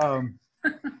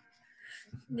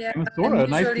 yeah, Sora,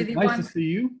 nice to see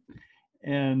you.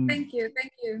 And thank you.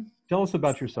 Tell us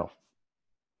about yourself.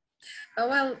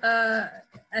 Well,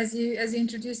 as you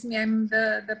introduced me, I'm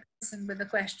the person with the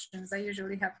questions. I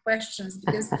usually have questions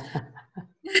because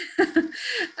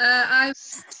I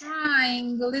was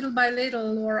trying little by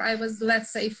little, or I was,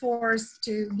 let's say, forced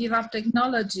to give up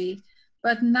technology.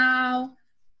 But now,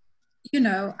 you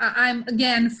know, I'm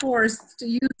again forced to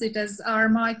use it, as are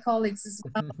my colleagues as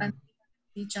well, and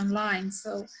teach online.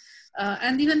 So,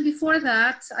 and even before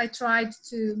that, I tried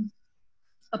to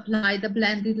apply the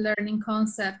blended learning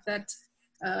concept that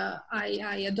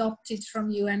I adopted from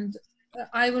you, and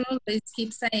I will always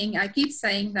keep saying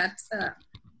that I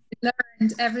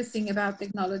learned everything about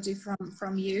technology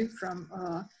from you, from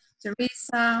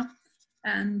Teresa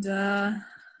and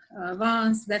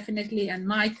Vance definitely, and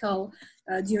Michael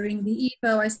during the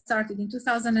EVO. I started in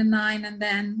 2009, and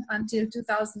then until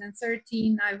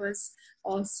 2013 I was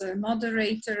also a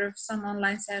moderator of some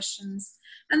online sessions,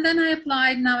 and then I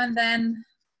applied now and then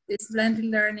this blended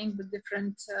learning with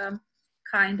different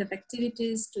kind of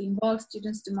activities to involve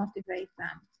students, to motivate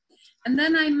them. And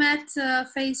then I met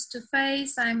face to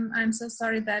face. I'm so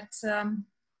sorry that,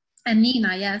 and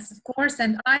Nina, yes, of course,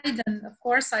 and Aiden, of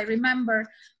course, I remember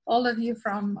all of you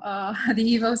from the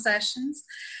EVO sessions.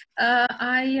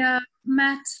 I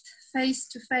met face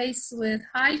to face with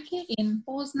Heike in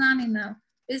Poznan in a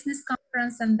business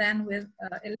conference, and then with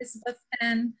Elizabeth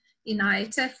N. in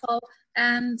IETFL,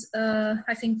 and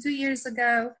I think 2 years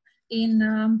ago in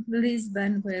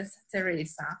Lisbon with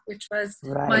Teresa, which was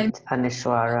my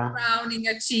crowning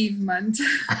achievement. So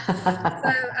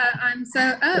I'm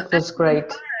so. Oh, it was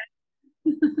great.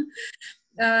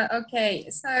 Okay,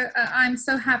 so I'm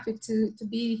so happy to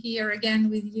be here again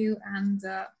with you, and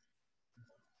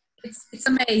it's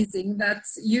amazing that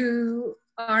you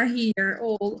are here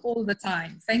all the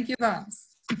time. Thank you, Vance.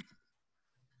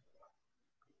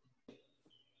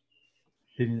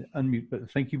 Didn't unmute, but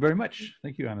thank you very much.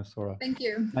 Thank you, Anna Sora. Thank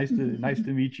you. Nice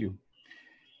to meet you.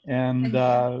 And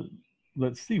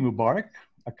let's see, Mubarak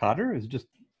Akader has just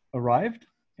arrived,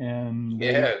 and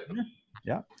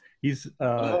yeah, he's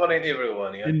good morning,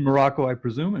 everyone. Yeah. In Morocco, I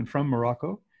presume, and from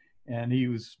Morocco, and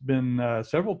he's been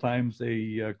several times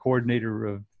a coordinator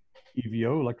of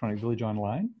EVO, Electronic Village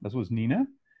Online. That was Nina.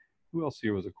 Who else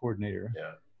here was a coordinator?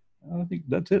 Yeah, I think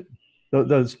that's it.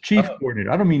 The chief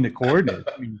coordinator. I don't mean the coordinator.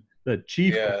 I mean the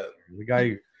chief, the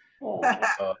guy,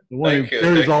 the one who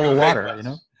carries all the water, you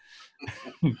know.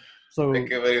 So thank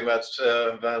you very much,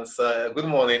 Vance. Good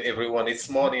morning, everyone. It's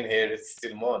morning here. It's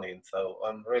still morning, so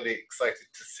I'm really excited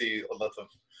to see a lot of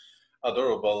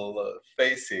adorable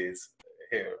faces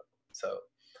here. So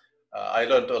I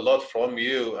learned a lot from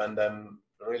you, and I'm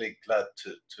really glad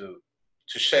to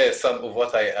share some of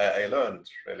what I learned.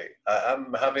 Really,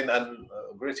 I'm having a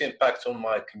great impact on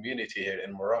my community here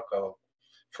in Morocco,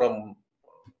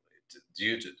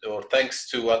 thanks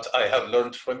to what I have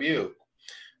learned from you.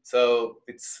 So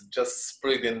it's just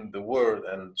spreading the word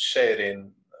and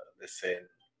sharing the same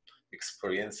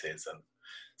experiences. And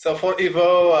so for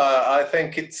EVO, I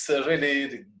think it's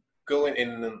really going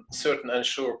in certain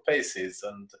unsure paces,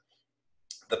 and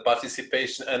the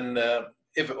participation and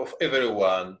of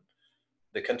everyone,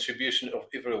 the contribution of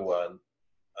everyone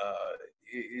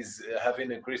is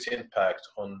having a great impact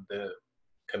on the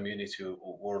community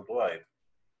worldwide.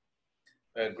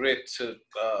 Great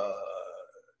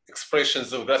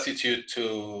expressions of gratitude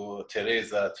to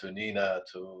Teresa, to Nina,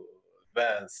 to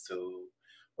Vance, to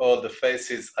all the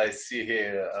faces I see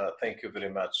here. Thank you very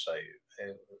much. I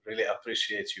really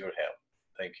appreciate your help.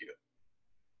 Thank you.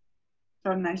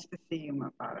 So nice to see you,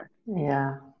 Mubarak.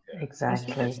 Yeah,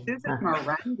 exactly. Susan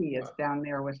Morandi is down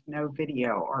there with no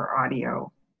video or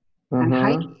audio. And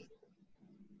Heike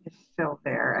is still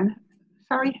there. And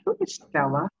sorry, who is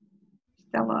Stella?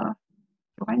 Stella,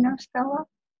 do I know Stella?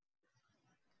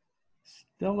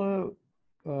 Stella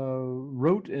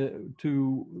wrote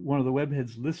to one of the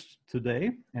Webheads lists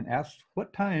today and asked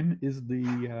what time is the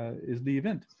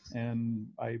event, and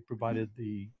I provided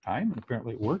the time, and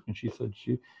apparently it worked. And she said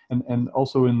and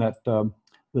also in that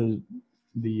the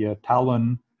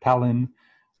Tallinn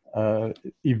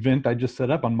event I just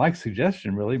set up on Mike's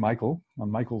suggestion, really,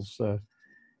 Michael's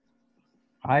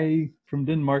hi from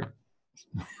Denmark.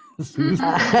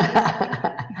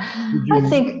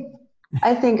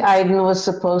 I think Aiden was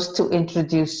supposed to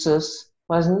introduce Sus,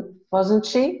 wasn't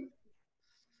she?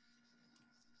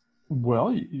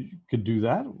 Well, you could do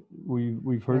that.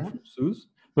 We've heard from Sus.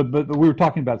 But we were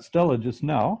talking about Stella just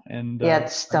now, and yeah,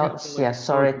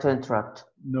 sorry to interrupt.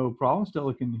 No problem.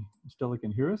 Stella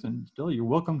can hear us, and Stella, you're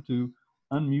welcome to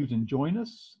unmute and join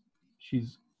us.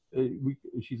 She's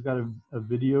got a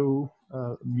video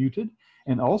muted,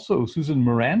 and also Susan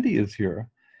Morandi is here.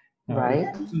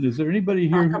 Right. Susan, is there anybody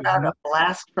here Talk about a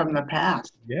blast from the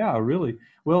past? Yeah, really.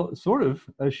 Well, sort of.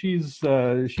 She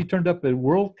turned up at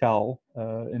WorldCal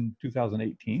in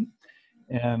 2018,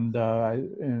 and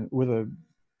with a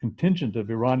contingent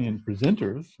of Iranian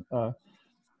presenters,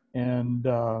 and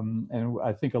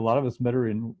I think a lot of us met her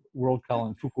in WorldCal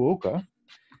in Fukuoka.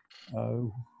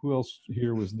 Who else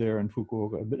here was there in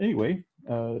Fukuoka? But anyway,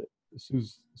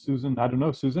 Susan, I don't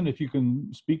know, Susan, if you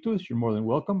can speak to us, you're more than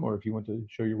welcome, or if you want to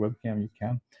show your webcam, you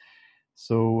can.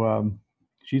 So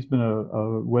she's been a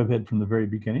webhead from the very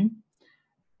beginning.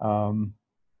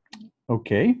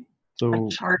 Okay, so a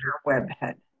charter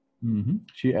webhead. Mm-hmm.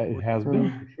 She has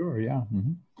been, for sure, yeah.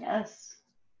 Mm-hmm. Yes.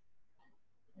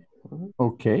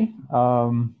 Okay,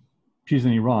 she's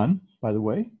in Iran, by the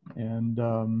way, and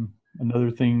another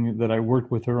thing that I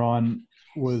worked with her on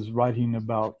was writing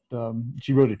about,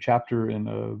 she wrote a chapter in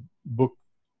a book,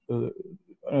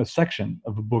 a section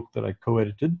of a book that I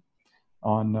co-edited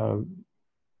on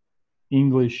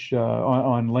English,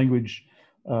 on language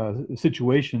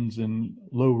situations in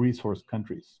low resource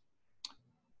countries.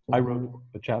 I wrote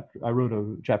a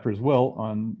chapter as well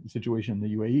on the situation in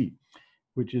the UAE,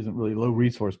 which isn't really low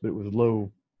resource, but it was low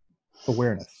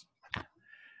awareness.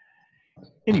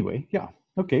 Anyway, yeah,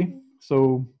 okay.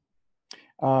 So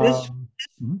this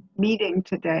meeting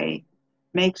today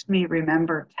makes me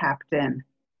remember Tapped In.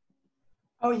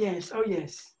 Oh yes, oh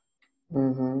yes.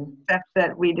 Except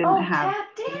that we didn't have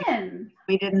Tapped In.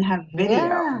 We didn't have video.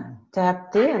 Yeah,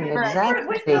 Tapped In,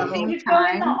 exactly. You go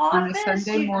in the on a office,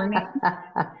 Sunday morning.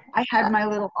 I had my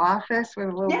little office with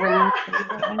a little round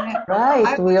table in it.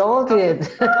 Right, we all did.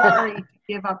 Sorry to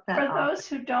give up that. For those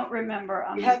who don't remember,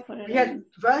 I'm We going had, to put it we had in.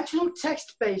 virtual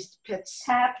text-based pits.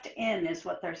 Tapped in is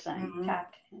what they're saying.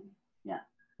 Tapped in. Yeah.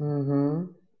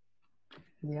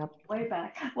 Yep. Way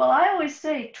back. Well, I always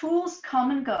say tools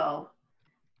come and go.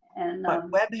 And but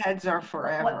webheads are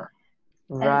forever.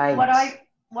 Right.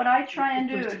 What I try and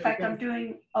do, in fact, I'm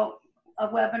doing a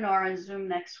webinar on Zoom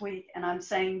next week, and I'm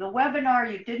saying the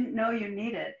webinar you didn't know you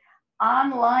needed.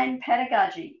 Online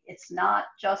pedagogy. It's not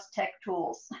just tech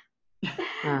tools.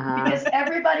 Because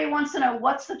everybody wants to know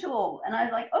what's the tool. And I'm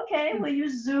like, okay, we'll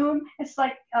use Zoom. It's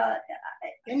like I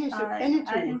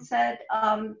said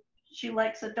she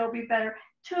likes Adobe better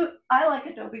too. I like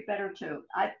Adobe better too.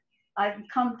 I've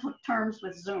come to terms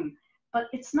with Zoom, but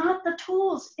it's not the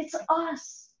tools. It's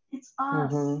us. It's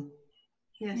us.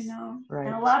 Yes. You know, right.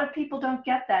 And a lot of people don't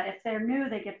get that. If they're new,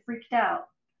 they get freaked out.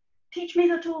 Teach me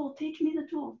the tool. Teach me the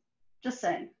tool. Just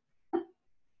saying.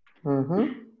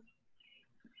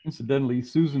 Incidentally,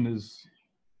 Susan is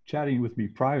chatting with me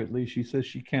privately. She says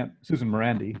she can't, Susan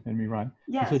Morandi and me, Ryan.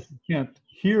 Yes. She says she can't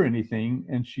hear anything,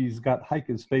 and she's got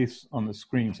Heike's face on the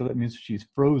screen. So that means she's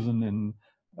frozen in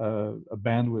a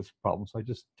bandwidth problem. So I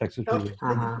just texted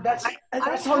her.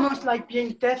 That's almost like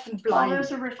being deaf and blind. Oh,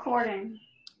 there's a recording.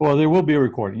 Well, there will be a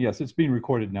recording. Yes, it's being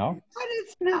recorded now. But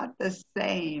it's not the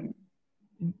same.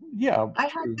 Yeah. I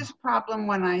had this problem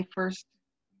when I first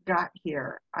got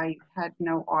here. I had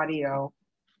no audio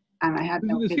and I had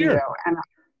no video. And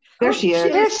there she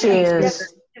is. There she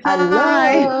is.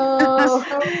 Hello.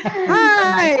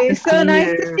 Hi. So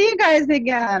nice to see you guys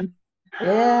again.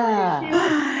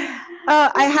 Yeah.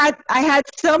 I had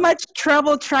so much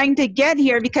trouble trying to get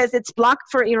here because it's blocked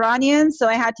for Iranians, so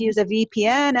I had to use a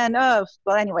VPN and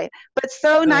well anyway. But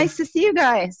so nice to see you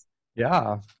guys.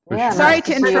 Yeah. Yeah. Sorry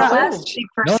to interrupt.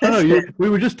 No. We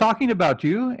were just talking about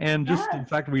you, and just in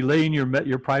fact relaying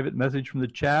your private message from the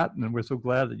chat, and we're so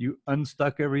glad that you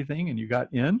unstuck everything and you got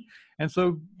in. And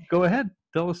so go ahead,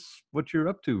 tell us what you're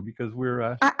up to, because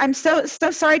we're. I'm so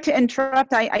sorry to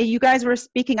interrupt. You guys were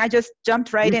speaking. I just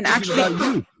jumped right in.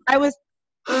 Actually,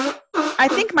 I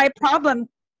think my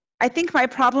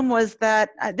problem was that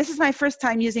this is my first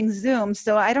time using Zoom,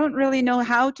 so I don't really know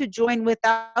how to join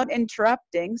without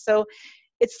interrupting. So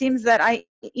it seems that I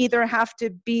either have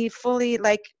to be fully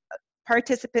like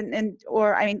participant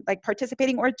like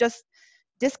participating or just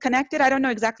disconnected. I don't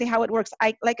know exactly how it works.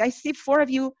 I see 4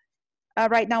 of you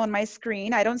right now on my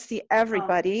screen. I don't see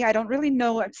everybody. I don't really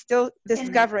know. I'm still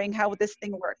discovering how this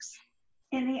thing works.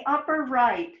 In the upper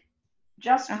right,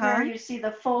 just where you see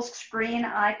the full screen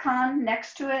icon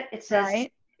next to it, it says,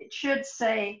 it should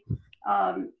say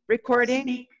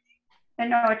recording.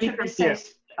 No, it should say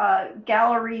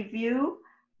gallery view.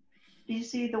 Do you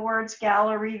see the words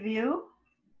gallery view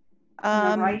in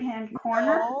the right-hand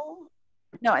corner?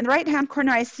 No. No, in the right-hand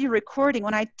corner, I see recording.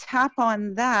 When I tap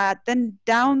on that, then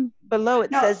down below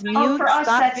it says mute, for us,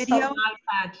 stop that's video.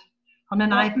 iPad. On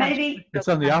an iPad. Maybe It's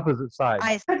on the opposite side.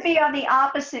 could be on the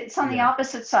opposite. It's on the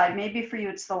opposite side. Maybe for you,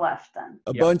 it's the left then.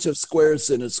 A bunch of squares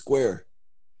in a square.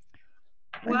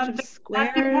 Well,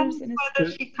 that depends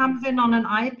whether she comes in on an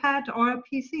iPad or a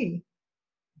PC.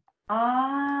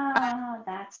 Ah,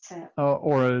 that's it.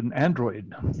 Or an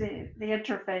Android. The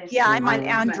interface. Yeah, I'm on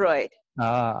Android.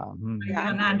 Ah. Yeah,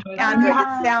 on Android.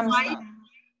 Android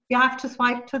you have to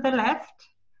swipe to the left,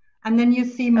 and then you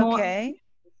see more. Okay.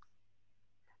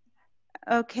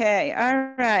 Okay.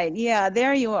 All right. Yeah,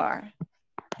 there you are.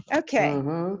 Okay.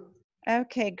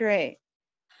 Okay, great.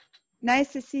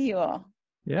 Nice to see you all.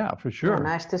 Yeah, for sure. Yeah,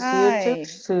 nice to see Hi. you too,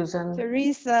 Susan.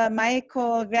 Teresa,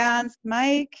 Michael, Vance,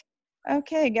 Mike.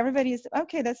 Okay, everybody's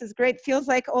okay. This is great. Feels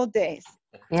like old days.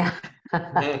 Yeah.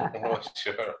 Oh,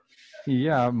 sure.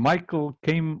 Yeah, Michael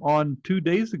came on 2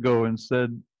 days ago and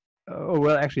said, oh,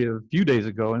 well, actually a few days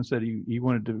ago, and said he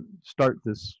wanted to start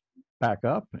this back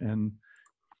up, and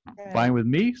fine with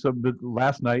me. So, but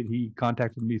last night he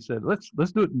contacted me, said, let's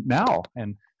do it now.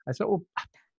 And I said, well,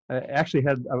 I actually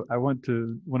I went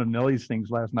to one of Nellie's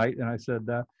things last night, and I said,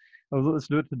 oh, let's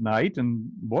do it tonight. And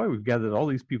boy, we've gathered all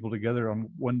these people together on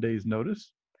one day's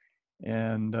notice.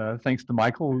 And thanks to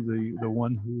Michael, the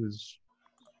one who is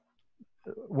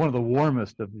one of the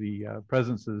warmest of the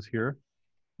presences here.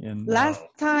 In last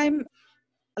time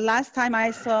I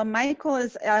saw Michael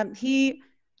is he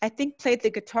I think played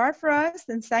the guitar for us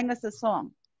and sang us a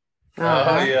song.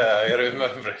 Oh yeah, I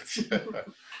remember it.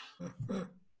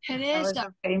 It is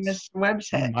a famous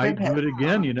website. Might do it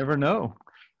again. You never know.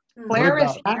 Claire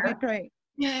is here. Great.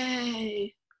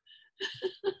 Yay!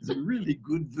 There's a really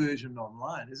good version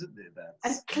online, isn't there, Vance?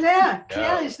 And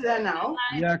Claire is there now.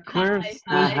 Yeah, Claire's.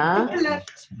 Hi, Claire.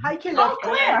 Hi, Claire. Oh,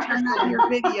 Claire. Turn on your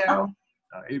video.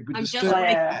 I'm just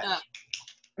waking up.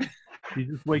 She's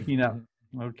just waking up.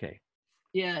 Okay.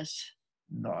 Yes.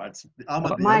 No, it's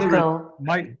Michael.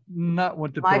 Might not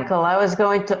want to. Michael, I was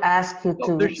going to ask you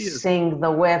there to she is. sing the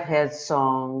Webheads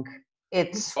song.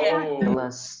 It's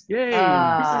fabulous. Yay!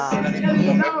 Yeah.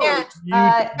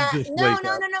 No.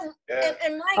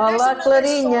 And Mike, there's Hola, another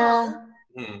Clarinha.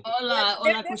 song. Hola,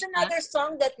 There's another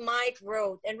song that Mike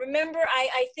wrote. And remember,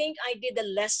 I think I did a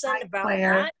lesson about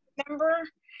Claire. that, remember?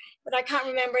 But I can't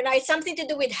remember. Now, it's something to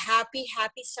do with happy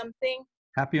something.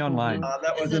 Happy Online.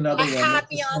 That was another one.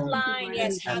 Happy That's the song. Online.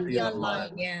 Yes, Happy Happy Online.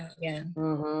 Online. Yeah.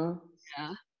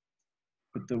 Yeah.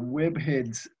 But the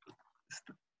Webheads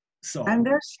song. And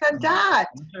there's Sadat.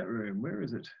 Chat room. Where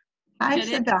is it? Hi,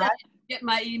 Did Sadat. get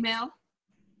my email?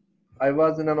 I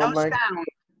was in an No online. sound.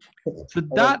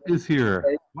 Sadat is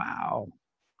here. Wow.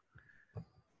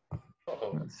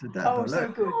 Sadat. Oh, so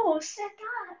good. Oh,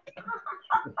 Sadat.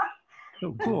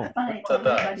 So cool.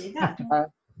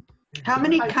 How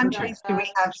many countries do we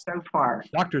have so far?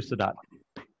 Dr. Sadat.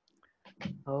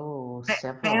 Oh,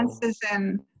 Vance is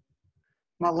in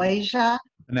Malaysia.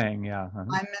 Penang, yeah.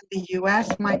 I'm in the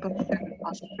US. Michael's in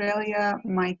Australia.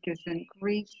 Mike is in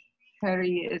Greece.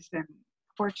 Terry is in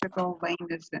Portugal. Lane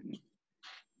is in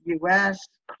US.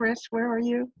 Chris, where are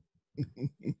you?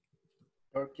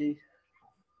 Turkey.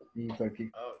 Turkey.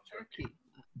 Oh, Turkey.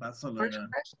 Barcelona.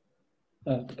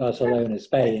 Barcelona,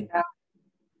 Spain.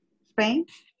 Spain?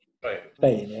 Right.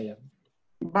 Spain, yeah.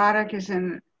 Barak is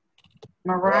in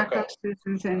Morocco. Morocco.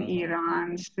 Susan's in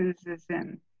Iran. Susan's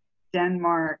in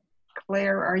Denmark.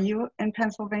 Claire, are you in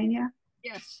Pennsylvania?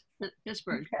 Yes,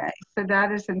 Pittsburgh. Okay, so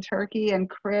that is in Turkey, and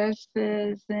Chris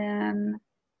is in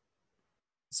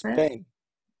Spain.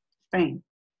 Spain.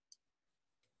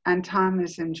 And Tom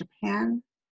is in Japan.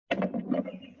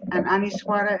 And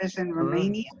Aniswara is in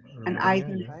Romania. And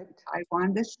Ivy is in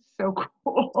Taiwan. This is so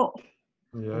cool.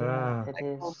 Yeah. It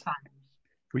is.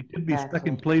 We could be stuck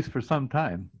in place for some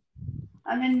time.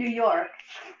 I'm in New York.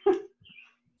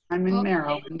 I'm in Oh,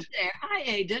 Maryland. Aiden's there. Hi,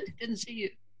 Aiden. Didn't see you.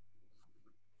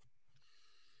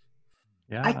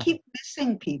 Yeah. I keep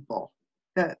missing people.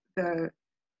 The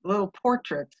little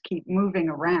portraits keep moving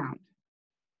around.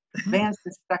 Vance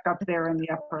is stuck up there in the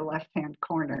upper left-hand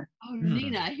corner. Oh,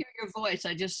 Nina, I hear your voice.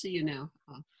 I just see you now.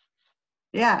 Oh,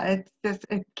 Yeah,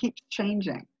 it keeps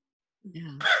changing.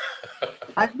 yeah.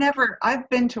 I've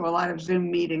been to a lot of Zoom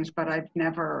meetings, but I've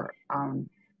never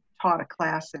taught a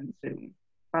class in Zoom.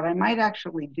 But I might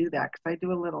actually do that because I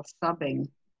do a little subbing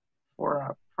for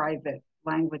a private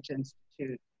language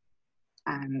institute.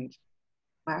 And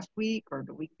last week or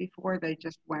the week before, they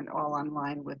just went all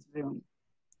online with Zoom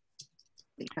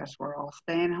because we're all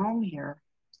staying home here.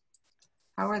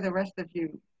 How are the rest of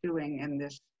you doing in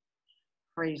this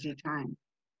crazy time?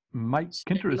 Mike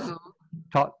Kinter is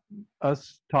taught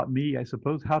me, I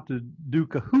suppose, how to do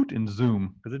Kahoot in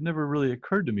Zoom, because it never really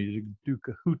occurred to me to do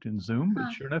Kahoot in Zoom,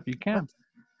 but sure enough, you can.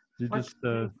 You just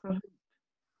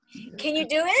Can you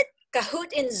do it?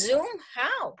 Kahoot in Zoom?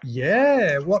 How?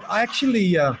 Yeah, what I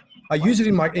actually I use it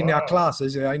in our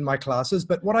classes, in my classes.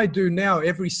 But what I do now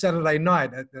every Saturday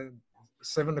night at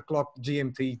 7 o'clock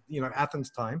GMT, Athens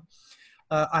time,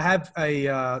 I have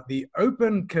the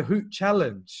Open Kahoot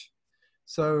Challenge.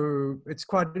 So it's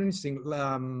quite interesting.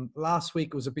 Last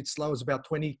week it was a bit slow. It was about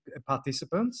 20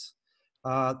 participants.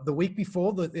 The week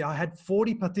before, I had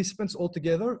 40 participants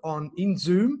altogether in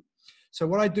Zoom. So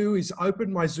what I do is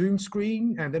open my Zoom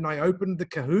screen, and then I open the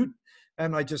Kahoot,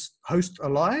 and I just host a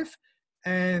live.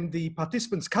 And the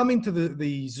participants come into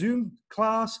the Zoom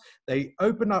class. They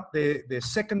open up their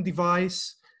second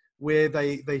device, where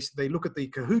they look at the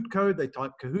Kahoot code. They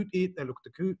type Kahoot it. They look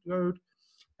at the Kahoot code,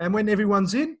 and when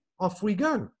everyone's in, off we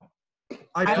go.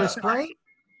 I press play.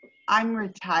 I'm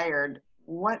retired.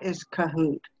 What is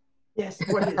Kahoot? Yes,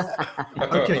 what is?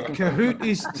 Okay, Kahoot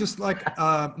is just like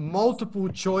multiple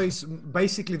choice.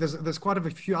 Basically, there's quite a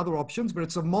few other options, but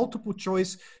it's a multiple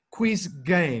choice quiz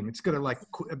game. It's got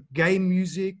game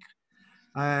music,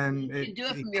 and it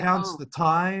counts the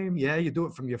time. Yeah, you do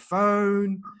it from your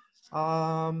phone,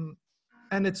 and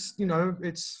it's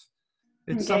it's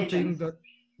something that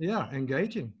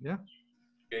engaging. Yeah,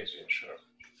 engaging, sure.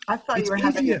 I thought you were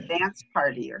having a dance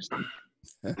party or something.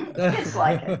 Kids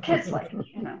like it. Kids like it,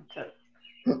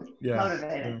 to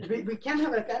motivate it. We can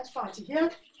have a dance party here.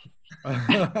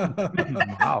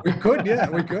 Wow. We could. Yeah.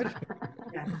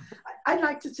 I'd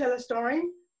like to tell a story.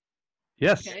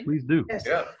 Yes, please do. Yes.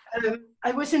 Yeah.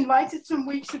 I was invited some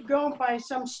weeks ago by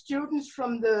some students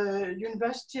from the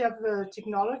University of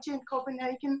Technology in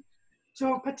Copenhagen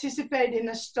to participate in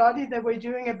a study that we're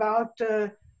doing about,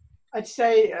 I'd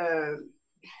say,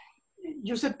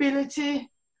 usability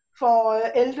for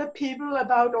elder people,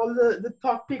 about all the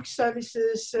public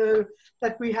services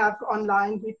that we have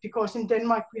online, because in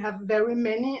Denmark we have very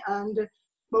many, and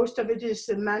most of it is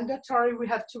mandatory. We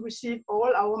have to receive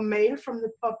all our mail from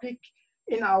the public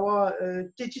in our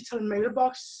digital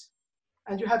mailbox,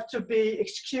 and you have to be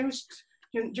excused.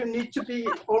 You need to be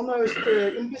almost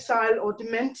imbecile or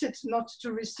demented not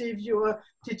to receive your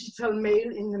digital mail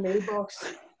in the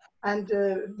mailbox. And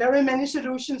very many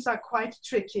solutions are quite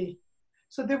tricky.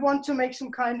 So they want to make some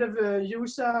kind of a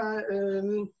user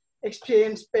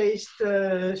experience-based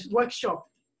workshop.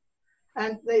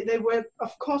 And they were,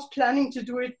 of course, planning to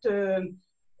do it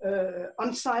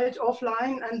on-site,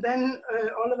 offline. And then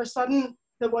all of a sudden,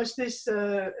 there was this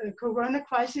corona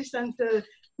crisis, and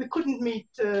we couldn't meet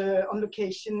on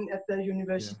location at the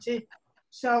university. Yeah.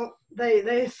 So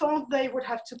they thought they would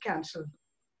have to cancel.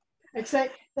 I'd say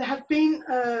they have been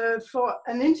for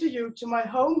an interview to my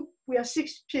home. We are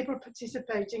 6 people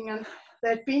participating, and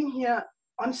they've been here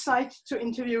on site to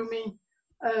interview me,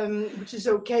 which is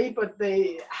okay, but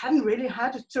they hadn't really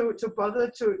had to bother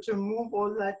to move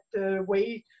all that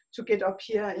way to get up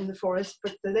here in the forest,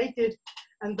 but they did,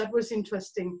 and that was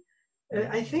interesting.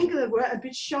 I think they were a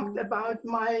bit shocked about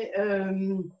my,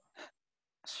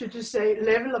 should you say,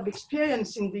 level of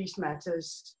experience in these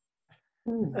matters.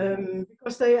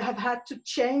 Because they have had to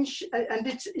change, and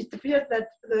it appeared that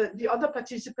the other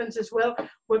participants as well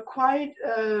were quite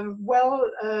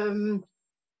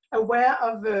aware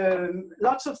of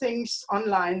lots of things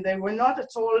online. They were not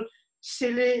at all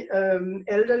silly,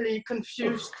 elderly,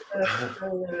 confused,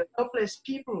 helpless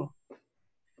people.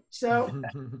 So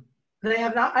they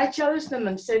have now, I challenged them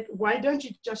and said, why don't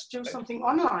you just do something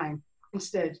online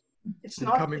instead? It's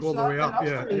not coming all the way up.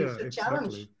 Yeah, it's a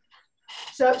challenge.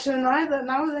 So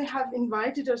now they have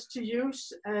invited us to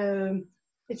use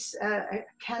it's a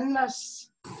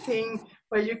canvas thing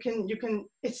where you can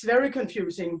it's very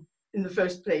confusing in the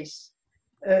first place.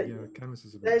 Canvas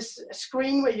is there's a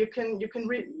screen where you can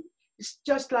read. It's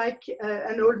just like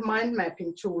an old mind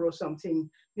mapping tool or something.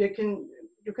 You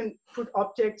can put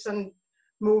objects and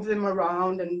move them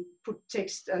around and put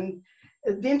text. And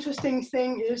the interesting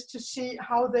thing is to see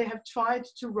how they have tried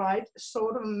to write a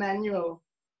sort of manual,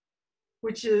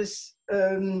 which is,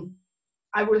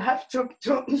 I will have to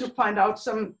find out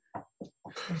some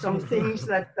things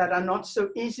that are not so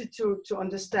easy to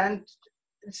understand.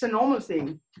 It's a normal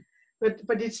thing,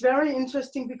 but it's very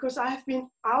interesting because I have been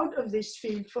out of this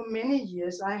field for many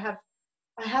years. I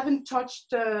haven't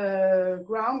touched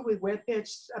ground with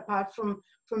Webheads apart from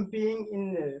being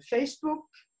in Facebook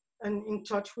and in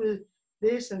touch with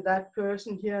this and that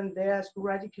person here and there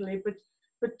sporadically, but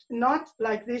not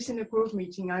like this in a group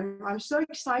meeting. I'm so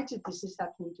excited this is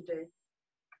happening today.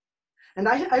 And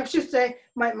I should say,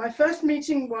 my first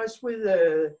meeting was with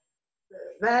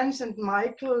Vance and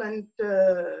Michael and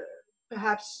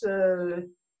perhaps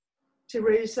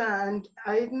Teresa and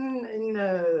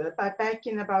Aiden back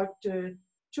in about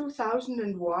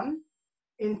 2001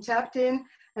 in Tapped In.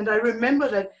 And I remember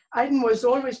that Aiden was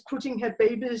always putting her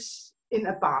babies in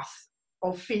a bath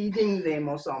or feeding them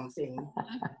or something.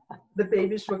 The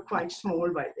babies were quite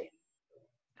small by then.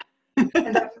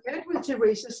 And I've met with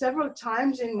Teresa several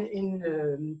times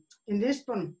in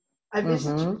Lisbon. I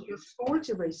visited your school,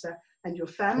 Teresa, and your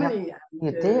family. Yep, and,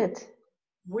 you did.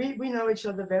 We know each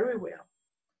other very well.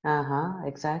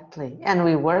 Exactly. And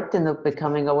we worked in the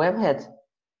Becoming a Webhead.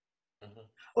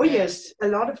 Oh yes, a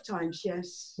lot of times,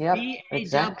 yes. Yep,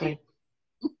 exactly.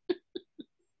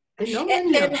 And how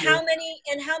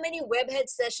many Webhead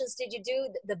sessions did you do?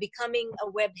 The Becoming a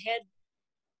Webhead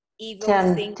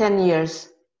Evo thing? 10 years.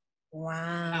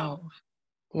 Wow.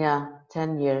 Yeah,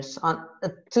 10 years.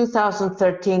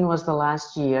 2013 was the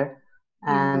last year.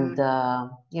 And,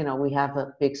 you know, we have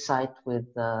a big site with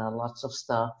lots of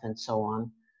stuff and so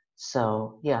on.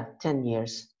 So yeah, 10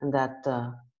 years. And that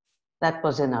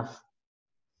was enough.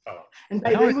 And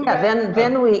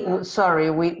then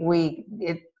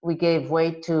we gave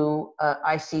way to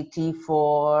ICT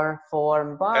for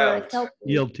Mubarak.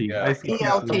 ELT. Right.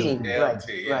 Yeah.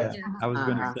 I was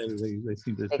going to say they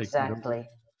seem to take exactly.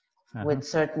 With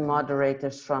certain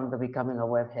moderators from the Becoming a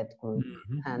Webhead group,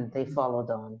 and they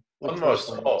followed on. Almost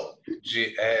all.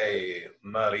 GA,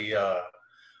 Maria,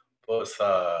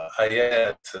 Bosa,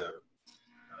 Hayat,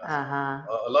 a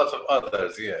lot of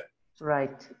others, yeah.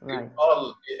 Right.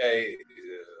 All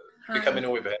Becoming a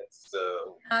Webheads.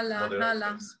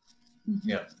 Hala.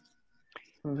 Yeah.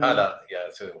 Hala, yeah,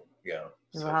 too. Yeah.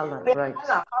 So Hala, right.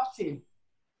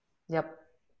 Yep.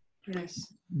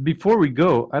 Yes. Before we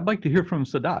go, I'd like to hear from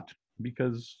Sadat,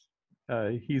 because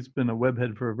he's been a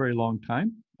webhead for a very long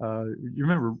time. You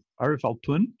remember Arif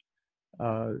Altun?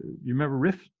 You remember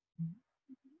Riff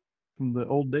from the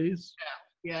old days?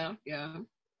 Yeah. You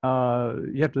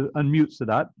have to unmute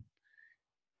Sadat.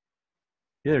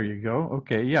 There you go.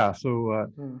 Okay, yeah. So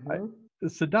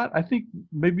Sadat, I think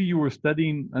maybe you were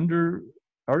studying under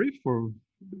Arif, or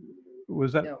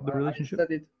was that the relationship?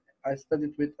 I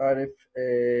studied with Arif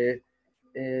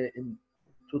in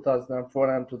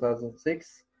 2004 and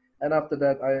 2006, and after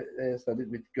that I studied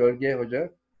with Gölge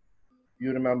Hoca.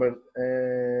 You remember?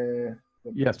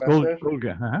 Yes,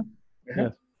 Gölge.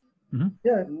 Yes.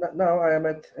 Yeah. Now I am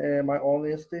at my own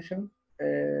institution.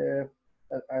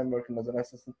 I'm working as an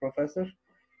assistant professor.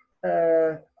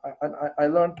 I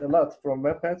learned a lot from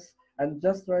Webheads, and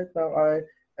just right now I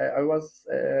was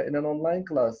in an online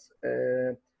class.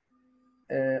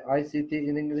 ICT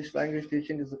in English language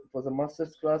teaching was a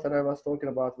master's class, and I was talking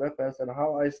about Webheads and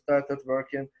how I started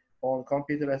working on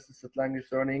computer-assisted language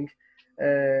learning.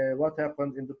 What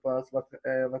happened in the past? What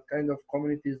kind of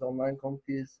communities, online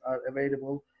communities, are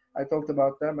available? I talked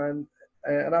about them, and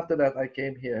after that I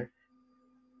came here.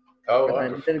 Oh,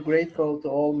 and I'm very grateful to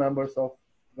all members of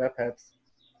Webheads.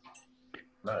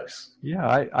 Nice.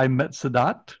 Yeah, I met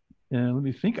Sadat. Let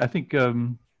me think. I think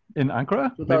in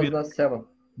Ankara. 2007.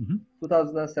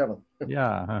 2007.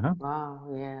 Yeah. Wow.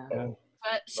 Yeah.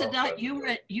 But Sadat,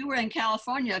 you were in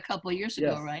California a couple of years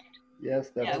ago, Yes. right? Yes,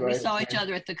 that's right. We saw each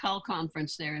other at the CUL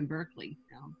conference there in Berkeley.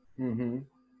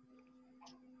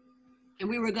 And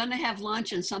we were going to have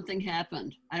lunch, and something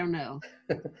happened. I don't know.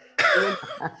 We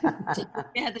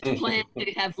had this plan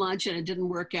to have lunch, and it didn't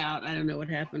work out. I don't know what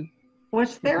happened.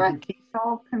 Was there a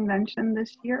TESOL convention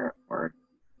this year, or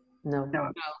no? No,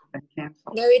 it's been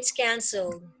canceled. No, it's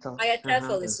canceled.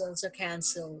 IATEFL is also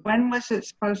canceled. When was it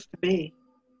supposed to be,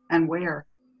 and where?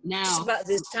 Now. Just about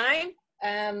this time.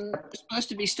 It's supposed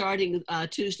to be starting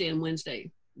Tuesday and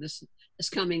Wednesday this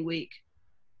coming week.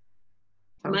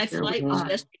 My flight was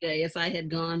yesterday. If I had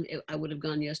gone, I would have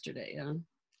gone yesterday.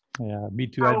 Yeah, me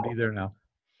too. I'd be there now.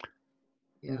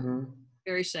 Yeah.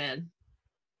 Very sad.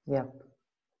 Yeah.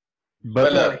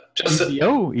 But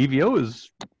EVO is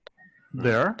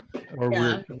there, or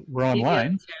we're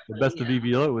online. The best of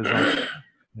EVO is on,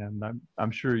 and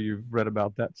I'm sure you've read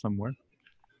about that somewhere.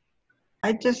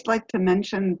 I'd just like to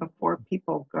mention before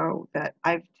people go that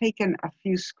I've taken a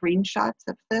few screenshots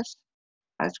of this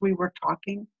as we were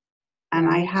talking, and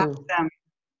I have them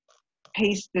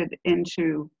pasted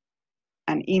into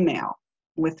an email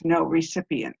with no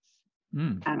recipients.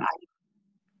 And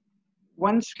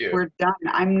once we're done,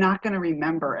 I'm not going to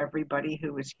remember everybody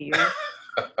who was here.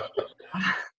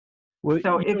 Well,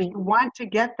 So if you want to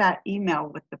get that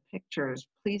email with the pictures,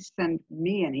 please send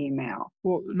me an email.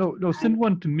 well, no, send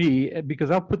one to me because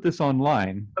I'll put this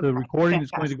online. The Okay, recording is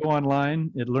going to fantastic. go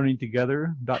online at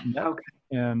learningtogether.net. Okay.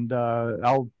 And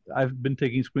I've been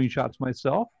taking screenshots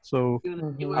myself, so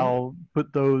I'll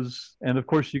put those. And of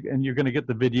course, you're going to get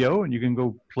the video, and you can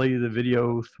go play the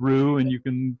video through, and you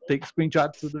can take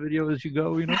screenshots of the video as you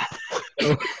go. You know.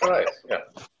 So, Right. Yeah.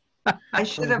 I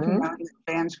should have known that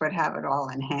fans would have it all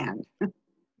in hand.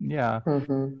 yeah.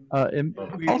 And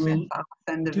We also, will I'll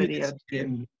send the do video this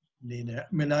again, Nina.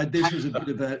 I mean, this was a bit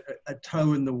of a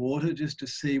toe in the water just to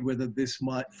see whether this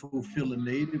might fulfill a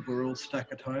need if we're all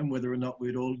stuck at home, whether or not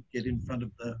we'd all get in front of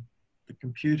the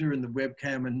computer and the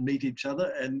webcam and meet each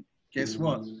other. And guess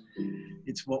what?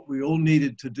 It's what we all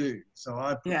needed to do. So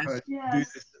I propose to do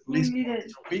this at least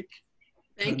once a week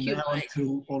from now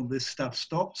until all this stuff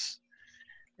stops.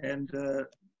 And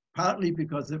partly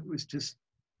because it was just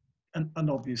an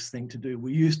obvious thing to do.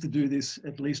 We used to do this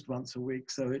at least once a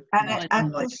week, so it at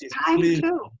like this time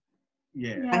too.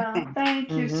 Yeah. Yeah,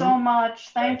 thank you so much.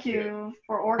 Thank you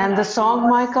for organizing. And the song,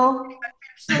 Michael?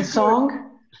 The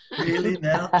song? Really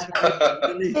now?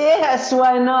 Really? Yes,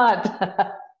 why not?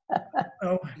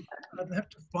 Oh, I'd have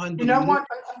to find You know what?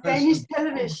 On Danish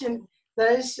television,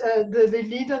 there is the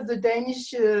leader of the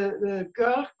Danish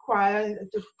girl choir,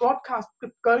 the broadcast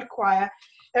girl choir.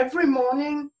 Every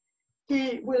morning,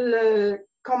 he will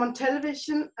come on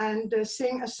television and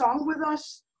sing a song with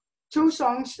us, 2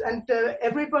 songs, and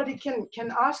everybody can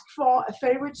ask for a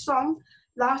favorite song.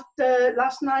 Last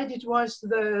night it was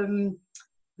the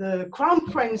Crown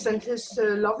Prince and his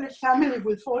lovely family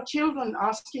with 4 children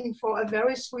asking for a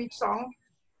very sweet song.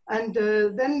 And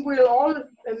then we'll all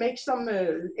make some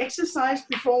exercise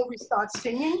before we start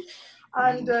singing.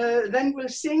 And then we'll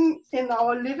sing in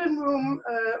our living room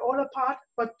all apart,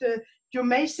 but you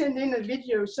may send in a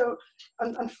video. So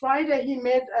on Friday, he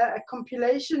made a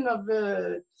compilation of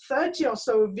 30 or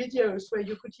so videos where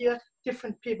you could hear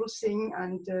different people sing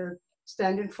and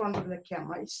stand in front of the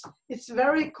camera. It's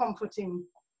very comforting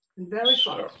and very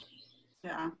fun.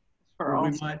 Yeah. Well,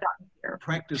 we might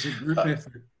practice a group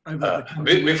effort over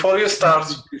the before you start,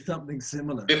 do something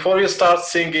similar. Before you start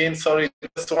singing, sorry,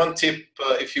 just one tip.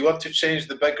 If you want to change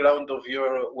the background of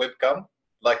your webcam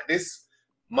like this,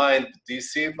 mine, do you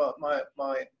see my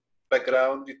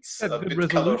background? It's a bit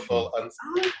colorful. And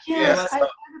Yes, I heard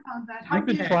about that. I've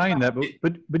been trying that,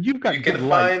 but you've got you can good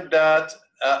light. find that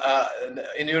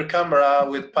in your camera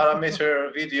with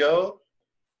parameter video,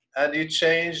 and you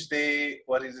change the,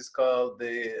 what is this called,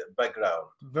 the background.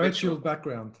 Virtual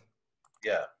background.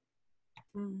 Yeah.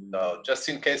 No, just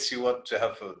in case you want to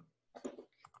have a.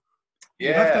 Yeah.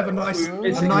 You have to have a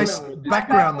nice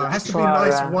background though. It has to be a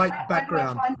nice white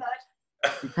background.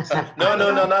 No,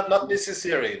 not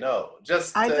necessary. No,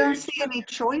 just. I don't see any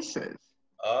choices.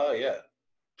 Oh yeah.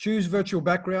 Choose virtual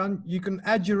background. You can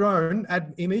add your own,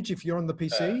 add image if you're on the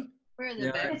PC.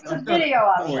 It's a video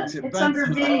option. It's under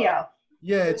video.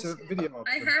 Yeah, it's a video option.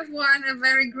 I have one, a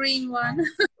very green one.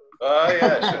 Oh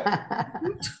yeah, sure.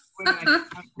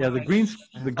 Yeah, the green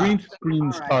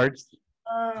screen starts.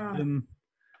 And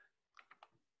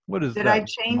what is Did that? I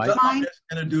change Mike? mine? I'm just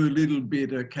going to do a little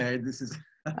bit. Okay, this is.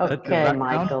 Okay,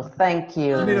 Michael, thank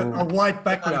you. You need a white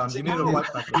background. You need a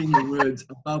white background. The words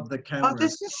above the camera. Oh,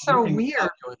 this is so weird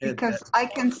because I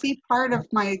can see part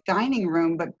of my dining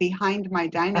room, but behind my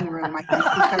dining room, I can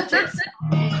see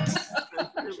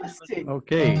something.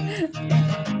 Okay.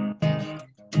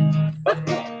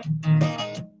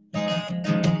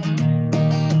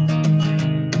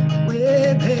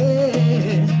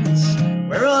 Webheads,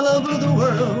 we're all over the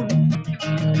world.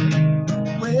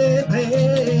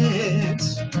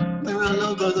 Webheads, we're all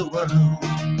over the world.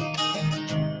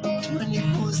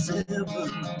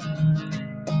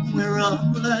 24/7, we're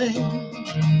online.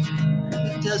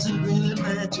 It doesn't really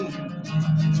matter,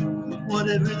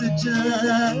 whatever the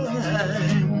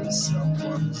time,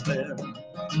 someone's there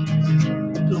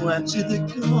to answer the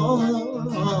call.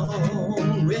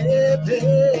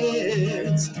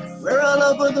 Webheads, we're all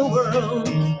over the world.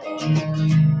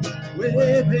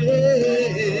 Webheads,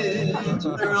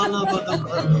 we're all over the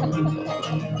world.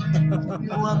 You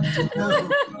want to know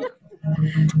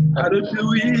how to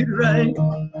do it right?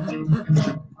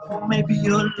 Or maybe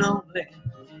you're lonely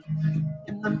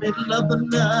in the middle of the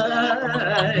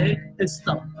night. There's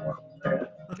someone there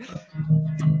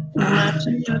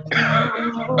watching your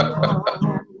call.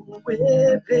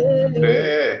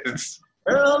 Webheads,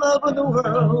 we're all over the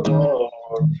world.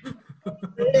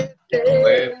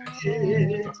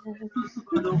 Webheads,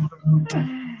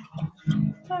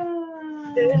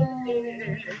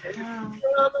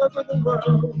 we're all over the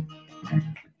world.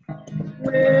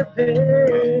 Webheads,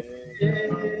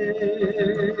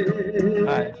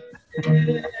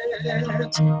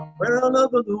 We're all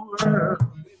over the world.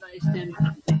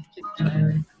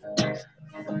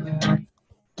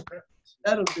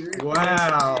 That'll do.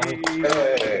 Wow.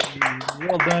 Hey.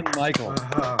 Well done, Michael.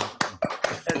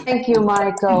 Thank you,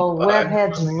 Michael.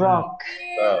 Webheads rock.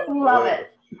 Love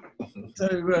it. So,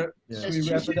 should we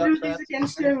wrap should it up? do this again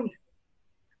soon.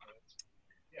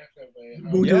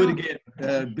 We'll do it again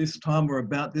this time or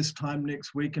about this time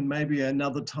next week, and maybe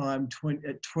another time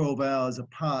at 12 hours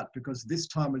apart, because this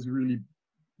time is really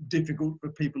difficult for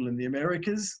people in the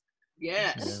Americas.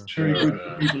 Yes. Very good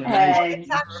for people in Well, Asia. it's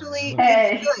actually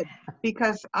it's good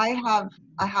because I have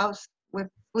a house with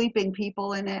sleeping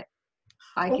people in it.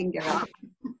 I can get up.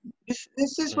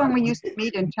 This is when we used to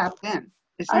meet and tap in,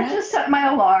 isn't I it? just set my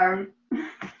alarm.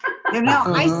 You know,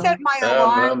 I set my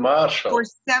alarm Marshall. for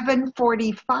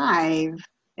 7:45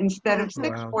 instead of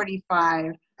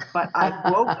 6:45, but I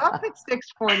woke up at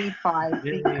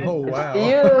 6:45. Oh wow!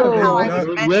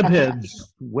 Webheads.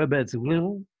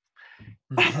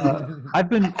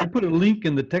 I put a link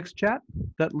in the text chat.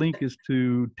 That link is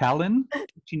to Talon,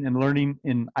 Teaching and Learning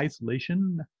in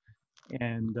Isolation,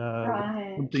 and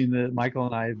something that Michael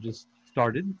and I have just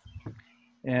started.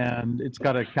 And it's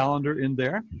got a calendar in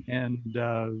there, and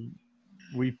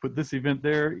we put this event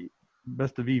there.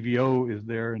 Best of EVO is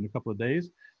there in a couple of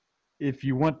days. If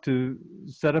you want to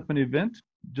set up an event,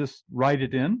 just write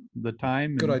it in, the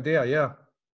time. Good idea, yeah.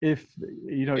 If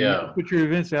you put your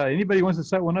events out, anybody wants to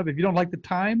set one up. If you don't like the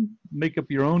time, make up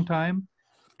your own time.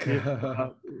 If,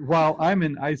 while I'm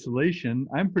in isolation,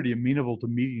 I'm pretty amenable to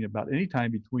meeting about any time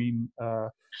between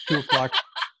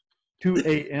 2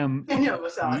 a.m.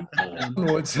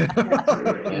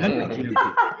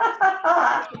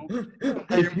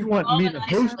 If you want me to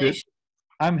host it,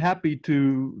 I'm happy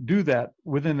to do that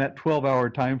within that 12-hour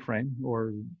time frame,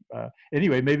 or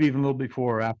anyway, maybe even a little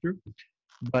before or after.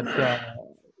 But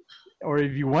or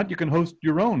if you want, you can host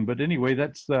your own. But anyway,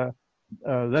 that's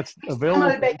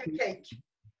available.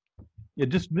 Yeah,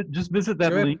 just visit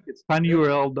that link. It's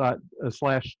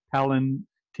tinyurl./Talon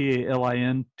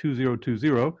TALIN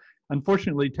 2020.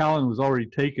 Unfortunately, Talon was already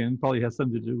taken. Probably has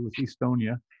something to do with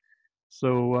Estonia.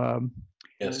 So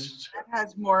yes, that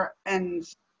has more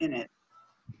N's in it.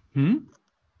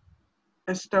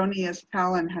 Estonia's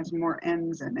Talon has more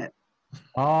N's in it.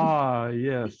 Ah,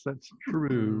 yes, that's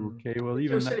true. Okay, well,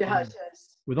 even that,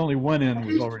 with only one N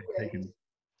was already taken.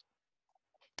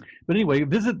 But anyway,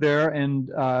 visit there,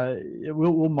 and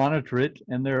we'll monitor it.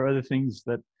 And there are other things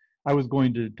that I was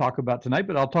going to talk about tonight,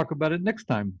 but I'll talk about it next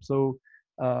time. So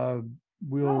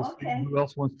we'll see who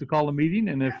else wants to call a meeting,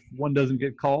 and if one doesn't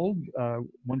get called,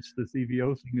 once this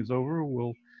EVO thing is over,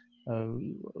 we'll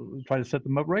try to set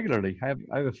them up regularly. I have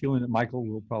a feeling that Michael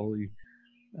will probably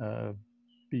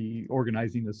be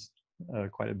organizing this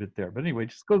quite a bit there. But anyway,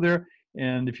 just go there,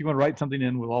 and if you want to write something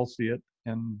in, we'll all see it,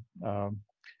 and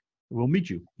we'll meet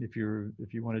you if you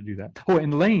want to do that. Oh,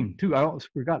 and Lane too. I almost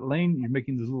forgot Lane. You're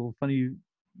making these little funny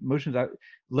motions.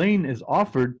 Lane is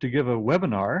offered to give a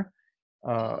webinar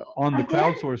on the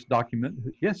crowdsource document.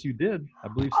 Yes, you did. I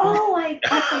believe so. Oh, I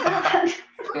forgot.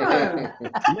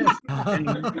 Yes.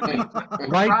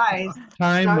 Right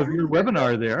time of your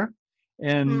webinar there,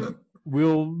 and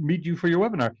we'll meet you for your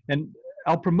webinar. And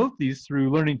I'll promote these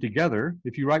through Learning Together.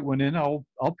 If you write one in, I'll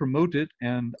promote it,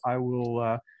 and I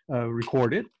will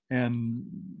record it and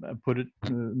put it,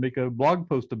 make a blog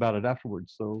post about it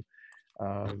afterwards. So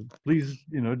please,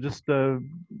 just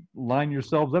line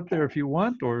yourselves up there if you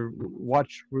want, or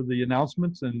watch for the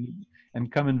announcements and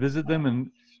come and visit them. And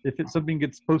if something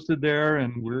gets posted there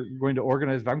and we're going to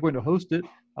organize, if I'm going to host it,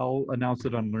 I'll announce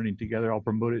it on Learning Together. I'll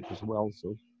promote it as well,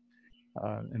 so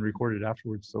and record it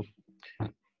afterwards. So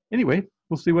anyway,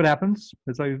 we'll see what happens.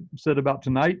 As I said about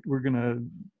tonight, we're going to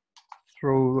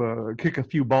kick a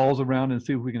few balls around and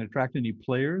see if we can attract any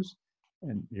players.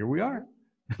 And here we are.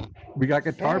 We got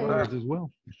guitar players as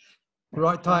well.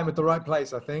 Right time at the right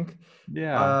place, I think.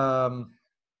 Yeah.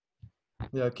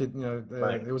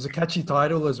 It was a catchy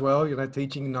title as well.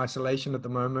 Teaching in isolation at the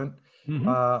moment.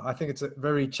 I think it's a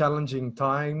very challenging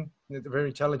time.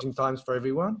 Very challenging times for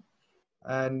everyone.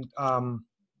 And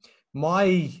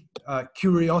my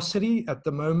curiosity at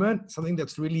the moment, something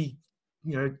that's really,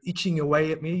 itching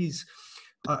away at me is,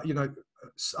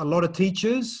 a lot of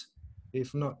teachers,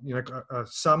 if not,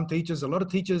 some teachers, a lot of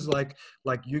teachers like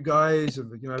you guys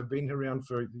have been around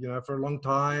for, for a long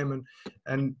time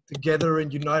and together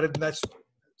and united, and that's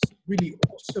really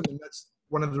awesome. And that's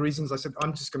one of the reasons I said,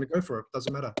 I'm just going to go for it.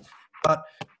 Doesn't matter. But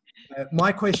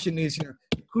my question is,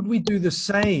 could we do the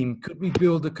same? Could we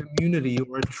build a community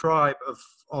or a tribe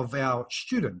of our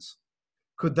students?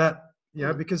 Could that,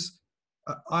 because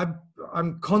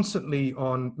I'm constantly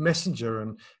on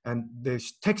Messenger and they're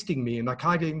texting me and I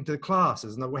can't get into the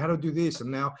classes. And how do I do this?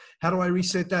 And now how do I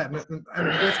reset that? And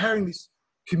we're having this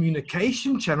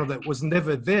communication channel that was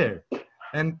never there.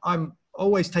 And I'm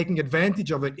always taking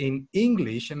advantage of it in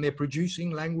English, and they're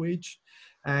producing language.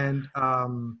 And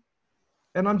I'm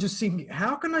just thinking,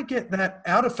 how can I get that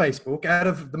out of Facebook, out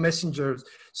of the Messenger,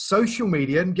 social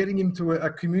media, and getting into a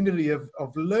community of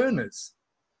learners?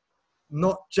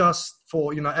 Not just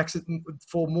for,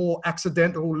 for more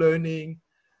accidental learning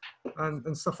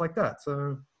and stuff like that.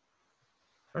 So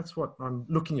that's what I'm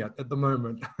looking at the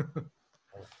moment.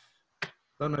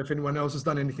 Don't know if anyone else has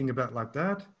done anything about like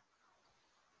that.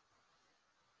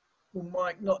 Well,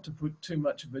 Mike, not to put too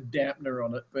much of a dampener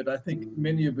on it, but I think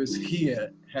many of us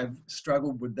here have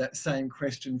struggled with that same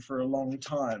question for a long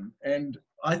time. And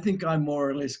I think I more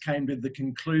or less came to the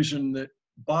conclusion that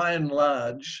by and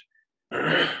large,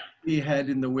 we had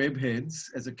in the Webheads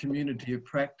as a community of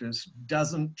practice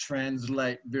doesn't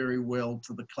translate very well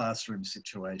to the classroom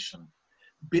situation.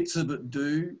 Bits of it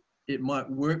do. It might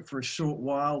work for a short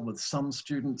while with some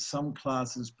students, some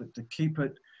classes, but to keep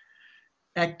it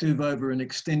active over an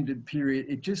extended period,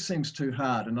 it just seems too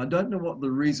hard. And I don't know what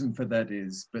the reason for that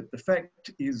is, but the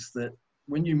fact is that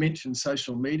when you mention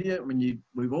social media,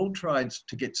 we've all tried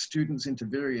to get students into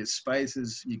various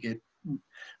spaces, you get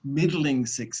middling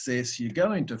success, you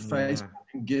go into Facebook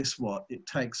and guess what? It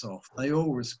takes off. They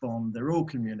all respond, they're all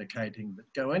communicating, but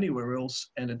go anywhere else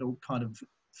and it all kind of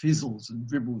fizzles and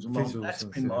dribbles along. That's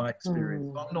been my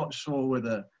experience. I'm not sure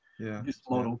whether this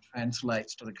model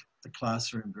translates to the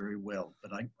classroom very well,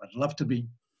 but I'd love to be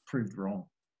proved wrong.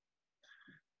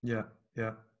 Yeah.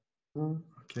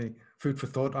 Okay, food for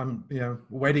thought. I'm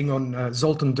waiting on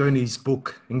Zoltan Durney's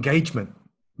book, Engagement,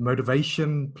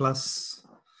 Motivation plus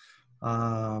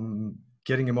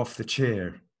getting him off the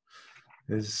chair.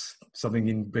 There's something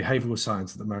in behavioral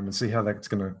science at the moment. See how that's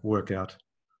going to work out.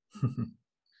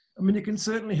 I mean, you can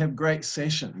certainly have great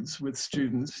sessions with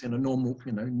students in a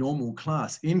normal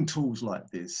class in tools like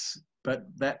this, but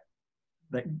that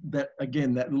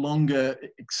again, that longer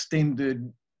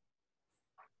extended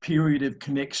period of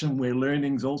connection where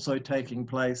learning's also taking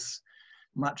place,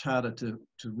 much harder to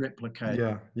replicate.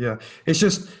 Yeah. It's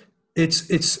just,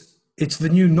 it's the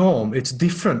new norm. It's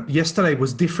different. Yesterday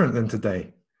was different than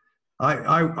today.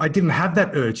 I didn't have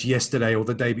that urge yesterday or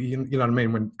the day, you know what I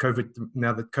mean,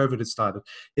 now that COVID had started.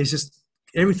 It's just,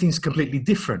 everything's completely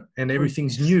different and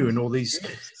everything's new and all these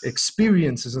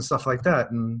experiences and stuff like that.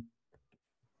 And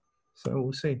so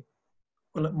we'll see.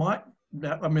 Well, it might,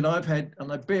 I mean, I've had,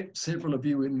 and I bet several of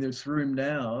you in this room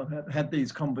now have had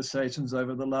these conversations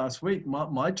over the last week.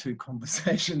 My two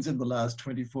conversations in the last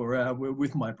 24 hours were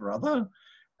with my brother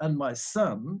and my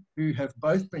son, who have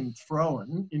both been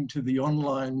thrown into the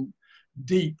online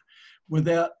deep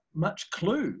without much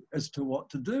clue as to what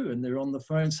to do. And they're on the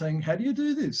phone saying, how do you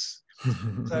do this?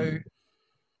 So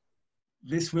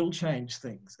this will change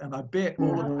things. And I bet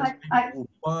all of those people will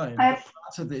find that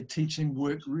parts of their teaching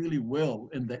work really well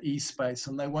in the e-space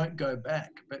and they won't go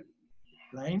back. But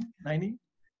Lainey?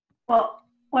 Well,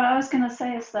 what I was going to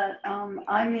say is that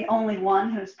I'm the only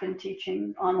one who's been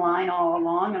teaching online all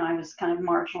along, and I was kind of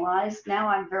marginalized. Now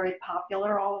I'm very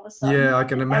popular all of a sudden. Yeah, I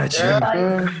can imagine.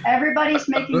 Everybody's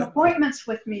making appointments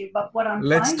with me, but what I'm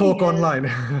Let's talk online.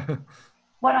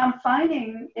 What I'm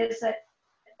finding is that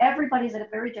everybody's at a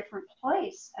very different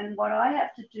place, and what I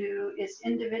have to do is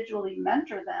individually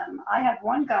mentor them. I have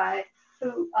one guy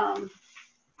who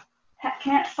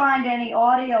can't find any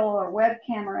audio or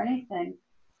webcam or anything.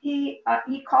 He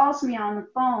calls me on the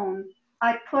phone.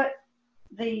 I put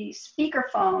the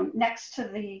speakerphone next to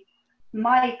the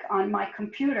mic on my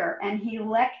computer, and he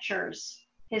lectures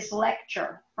his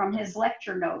lecture from his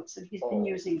lecture notes that he's been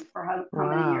using for how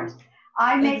many years.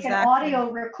 I make an audio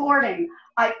recording.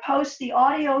 I post the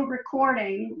audio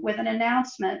recording with an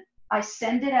announcement. I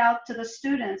send it out to the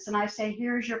students and I say,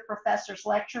 here's your professor's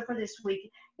lecture for this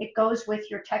week. It goes with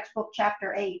your textbook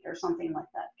chapter 8 or something like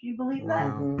that. Can you believe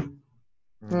that?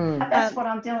 That's what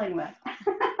I'm dealing with.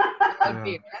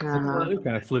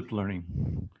 Kind of flipped learning.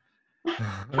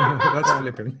 That's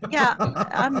flipping. Yeah,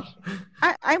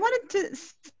 I wanted to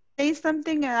say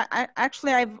something.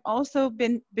 I've also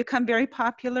become very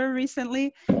popular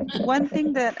recently. One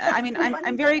thing that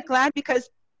I'm very glad because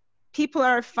people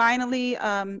are finally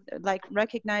like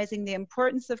recognizing the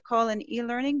importance of call and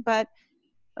e-learning. But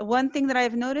one thing that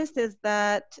I've noticed is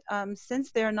that since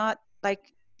they're not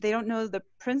they don't know the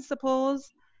principles,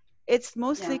 it's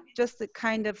mostly just a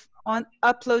kind of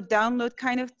upload, download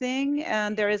kind of thing,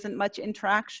 and there isn't much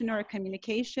interaction or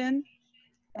communication.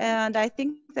 And I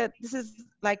think that this is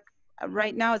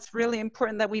right now it's really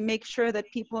important that we make sure that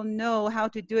people know how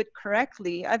to do it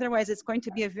correctly. Otherwise, it's going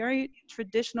to be a very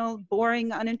traditional,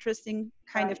 boring, uninteresting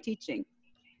kind of teaching.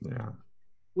 Yeah.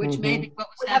 Which may be what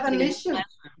was We have an happening in issue. the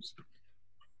classrooms.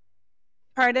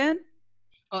 Pardon?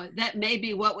 Oh, that may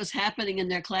be what was happening in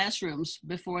their classrooms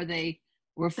before they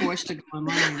were forced to go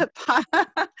online.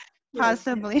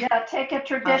 Possibly. Yeah, take a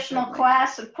traditional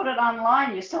class and put it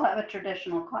online. You still have a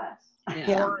traditional class.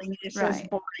 Yeah. Boring is as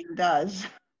boring does.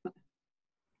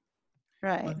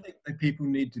 Right. I think that people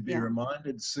need to be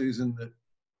reminded, Susan,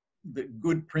 that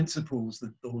good principles,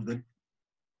 the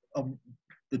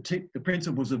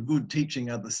principles of good teaching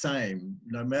are the same,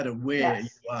 no matter where you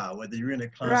are, whether you're in a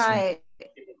classroom Right.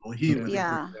 or here, whether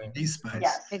Yeah. you're in e-space.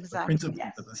 Yes. The Exactly. principles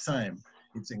are the same.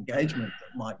 It's engagement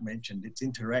that Mike mentioned, it's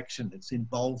interaction, it's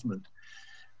involvement.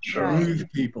 Move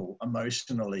people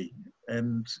emotionally,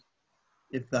 and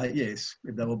if they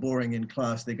were boring in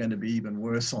class, they're going to be even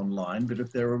worse online. But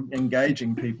if they're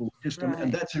engaging people,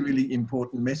 and that's a really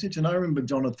important message. And I remember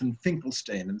Jonathan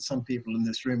Finkelstein, and some people in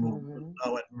this room will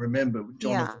know and remember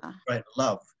Jonathan with great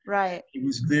love. Right. He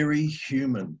was very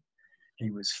human.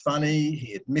 He was funny.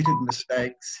 He admitted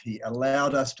mistakes. He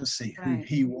allowed us to see who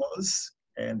he was.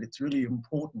 And it's really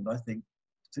important, I think,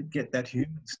 to get that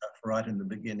human stuff right in the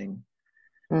beginning.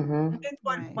 I think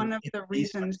one of the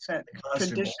reasons that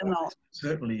traditional,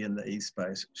 certainly in the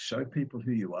e-space, show people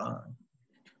who you are.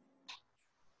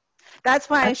 That's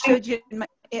why I showed you in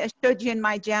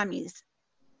my jammies.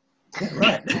 Yeah,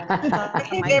 right. I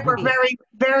think they were very,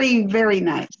 very, very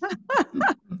nice.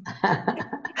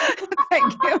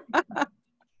 Thank you.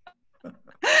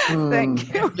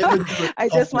 Thank you. I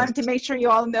just wanted to make sure you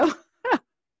all know.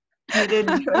 You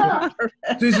didn't do it.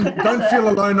 Susan, don't feel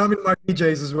alone. I'm in my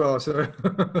PJs as well. So,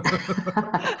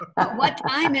 what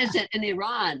time is it in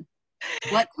Iran?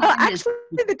 What time well, actually,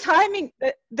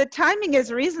 the timing is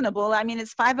reasonable. I mean,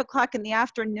 it's 5 o'clock in the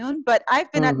afternoon, but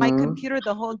I've been at my computer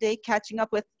the whole day catching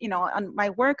up with, on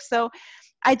my work. So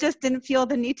I just didn't feel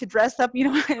the need to dress up,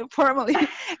 formally.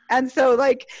 And so,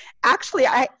 actually,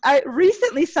 I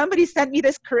recently somebody sent me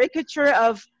this caricature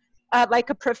of like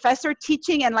a professor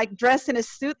teaching and dressed in a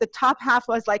suit. The top half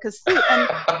was like a suit, and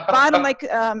bottom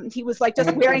he was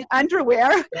just wearing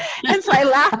underwear. And so I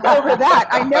laughed over that.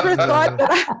 I never thought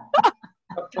that.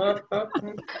 So,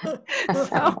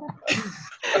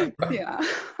 yeah.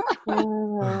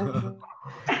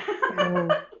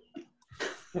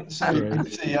 So you can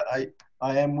see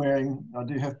I am wearing. I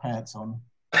do have pants on.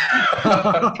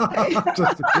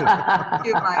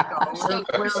 You, Michael.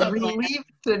 We're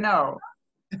relieved to know.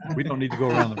 We don't need to go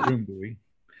around the room, do we?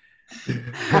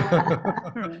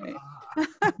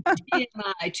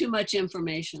 TMI, too much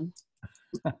information.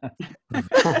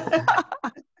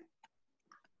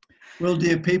 Well,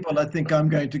 dear people, I think I'm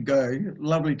going to go.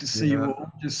 Lovely to see you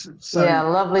all. Just so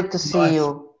lovely to see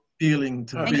you. Feeling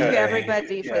to Thank you,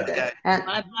 everybody, for that. And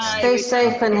stay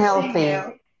safe and healthy.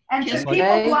 And to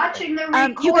people watching the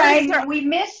recording, you guys we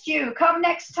missed you. Come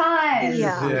next time.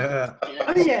 Yeah.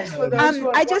 Oh, yes. For those who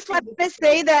are I just want to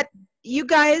say that you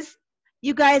guys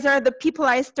are the people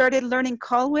I started learning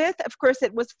call with. Of course,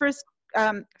 it was first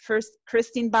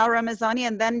Christine Bauer-Ramazani,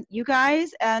 and then you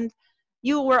guys, and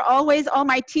you were always all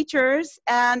my teachers,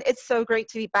 and it's so great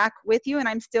to be back with you, and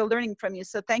I'm still learning from you.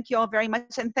 So thank you all very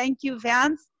much, and thank you,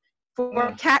 Vance,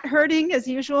 for cat herding as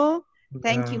usual.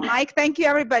 Thank you, Mike. Thank you,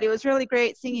 everybody. It was really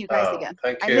great seeing you guys again.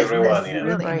 Thank I you, missed everyone. this, Yeah.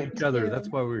 really. Each other. That's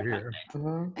why we're here.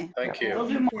 Thank you. We'll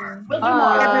do more. We'll do Bye.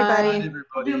 more. Everybody.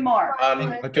 We'll do more.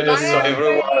 Good to see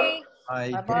everyone.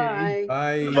 Bye. Bye.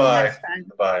 Bye.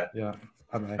 Bye. Yeah.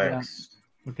 Bye. Thanks.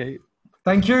 Okay.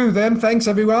 Thank you. Then thanks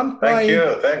everyone. Thank Bye.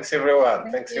 you. Thanks everyone.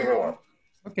 Thanks everyone.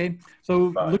 Okay.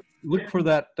 So look for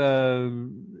that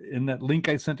in that link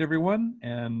I sent everyone,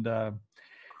 and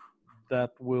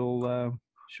that will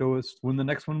show us when the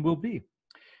next one will be.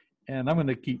 And I'm going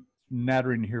to keep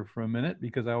nattering here for a minute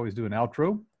because I always do an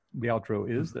outro. The outro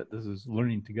is that this is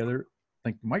Learning Together.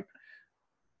 Thank you, Mike.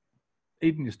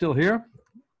 Aiden, you still here?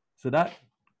 Sadat?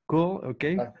 Cool.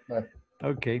 Okay.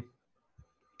 Okay.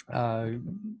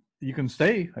 You can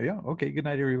stay. Yeah. Okay. Good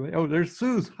night, everybody. Oh, there's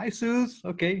Suze. Hi, Suze.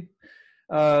 Okay.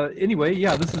 Anyway,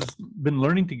 yeah, this has been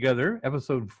Learning Together,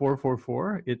 episode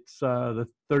 444. It's the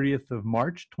 30th of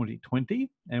March, 2020.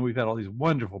 And we've had all these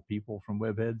wonderful people from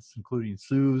Webheads, including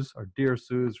Suze, our dear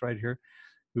Suze right here,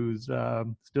 who's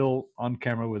still on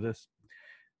camera with us.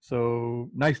 So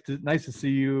nice to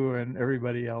see you and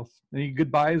everybody else. Any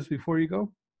goodbyes before you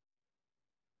go?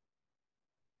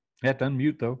 You have to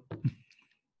unmute though.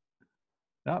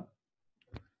 Yep.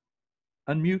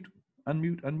 Unmute.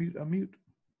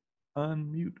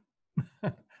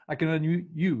 I can unmute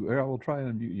you, or I will try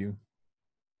and unmute you.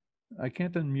 I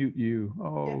can't unmute you.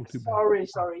 Oh, Yeah, too bad.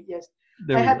 sorry. Yes,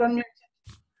 There I we had go.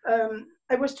 unmuted.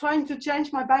 I was trying to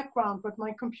change my background, but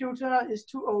my computer is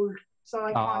too old, so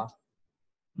I can't.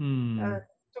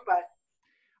 Too bad.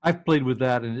 I've played with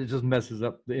that, and it just messes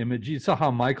up the image. You saw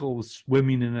how Michael was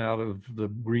swimming in and out of the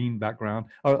green background.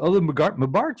 Other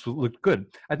Mubarak's looked good.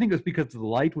 I think it's because the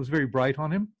light was very bright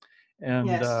on him. And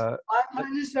Yes,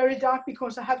 mine is very dark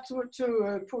because I have to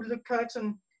pull the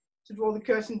curtain, to draw the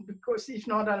curtain, because if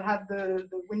not, I'll have the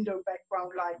window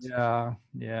background light. yeah,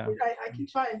 yeah. But I can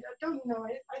try it. I don't know.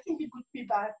 I think it would be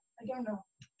bad. I don't know.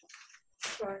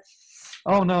 Sorry.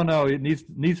 Oh no, it needs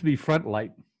to be front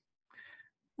light.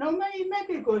 No,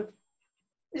 maybe good.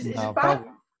 Is No, it bad?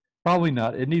 probably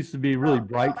not. It needs to be really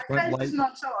bright my front face light. is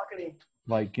not so ugly.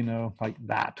 Like, like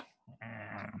that.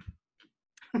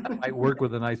 That might work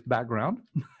with a nice background.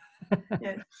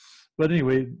 Yes. But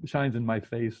anyway, it shines in my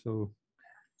face, so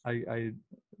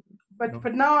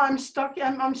But now I'm stuck.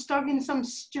 I'm stuck in some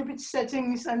stupid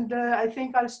settings, and I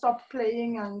think I'll stop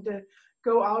playing and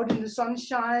go out in the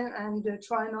sunshine and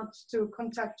try not to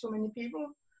contact too many people,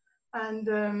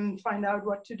 and find out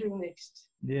what to do next.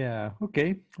 Yeah.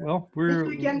 Okay. Well, This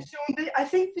weekend soon. I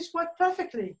think this worked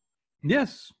perfectly.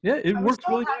 Yes. Yeah. It works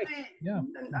really happy. nice. Yeah.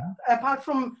 Apart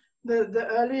from the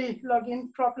early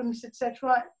login problems,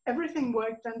 etc., everything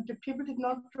worked, and the people did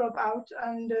not drop out,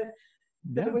 and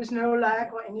there was no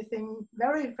lag or anything.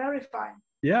 Very, very fine.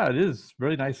 Yeah, it is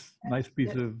very nice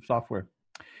piece of software.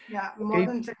 Yeah,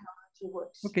 modern technology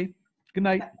works. Okay. Good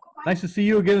night. Nice to see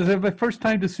you again. It's my first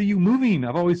time to see you moving.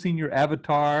 I've always seen your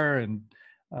avatar, and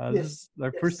this is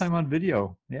our first time on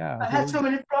video. Yeah. I had so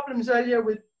many problems earlier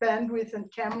with bandwidth and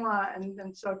camera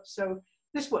and such, so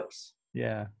this works.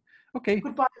 Yeah. Okay.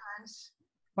 Goodbye, Lance.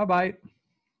 Bye-bye.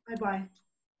 Bye-bye.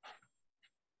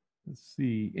 Let's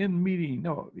see. In meeting.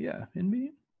 No, yeah. In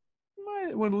meeting?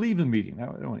 I want to leave the meeting. I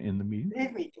don't want to end the meeting.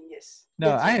 Leave meeting, yes.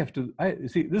 No, I have to. I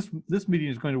see this meeting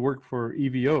is going to work for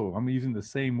EVO. I'm using the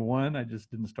same one. I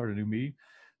just didn't start a new meeting.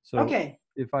 So okay.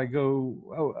 If I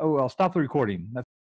go, I'll stop the recording. That's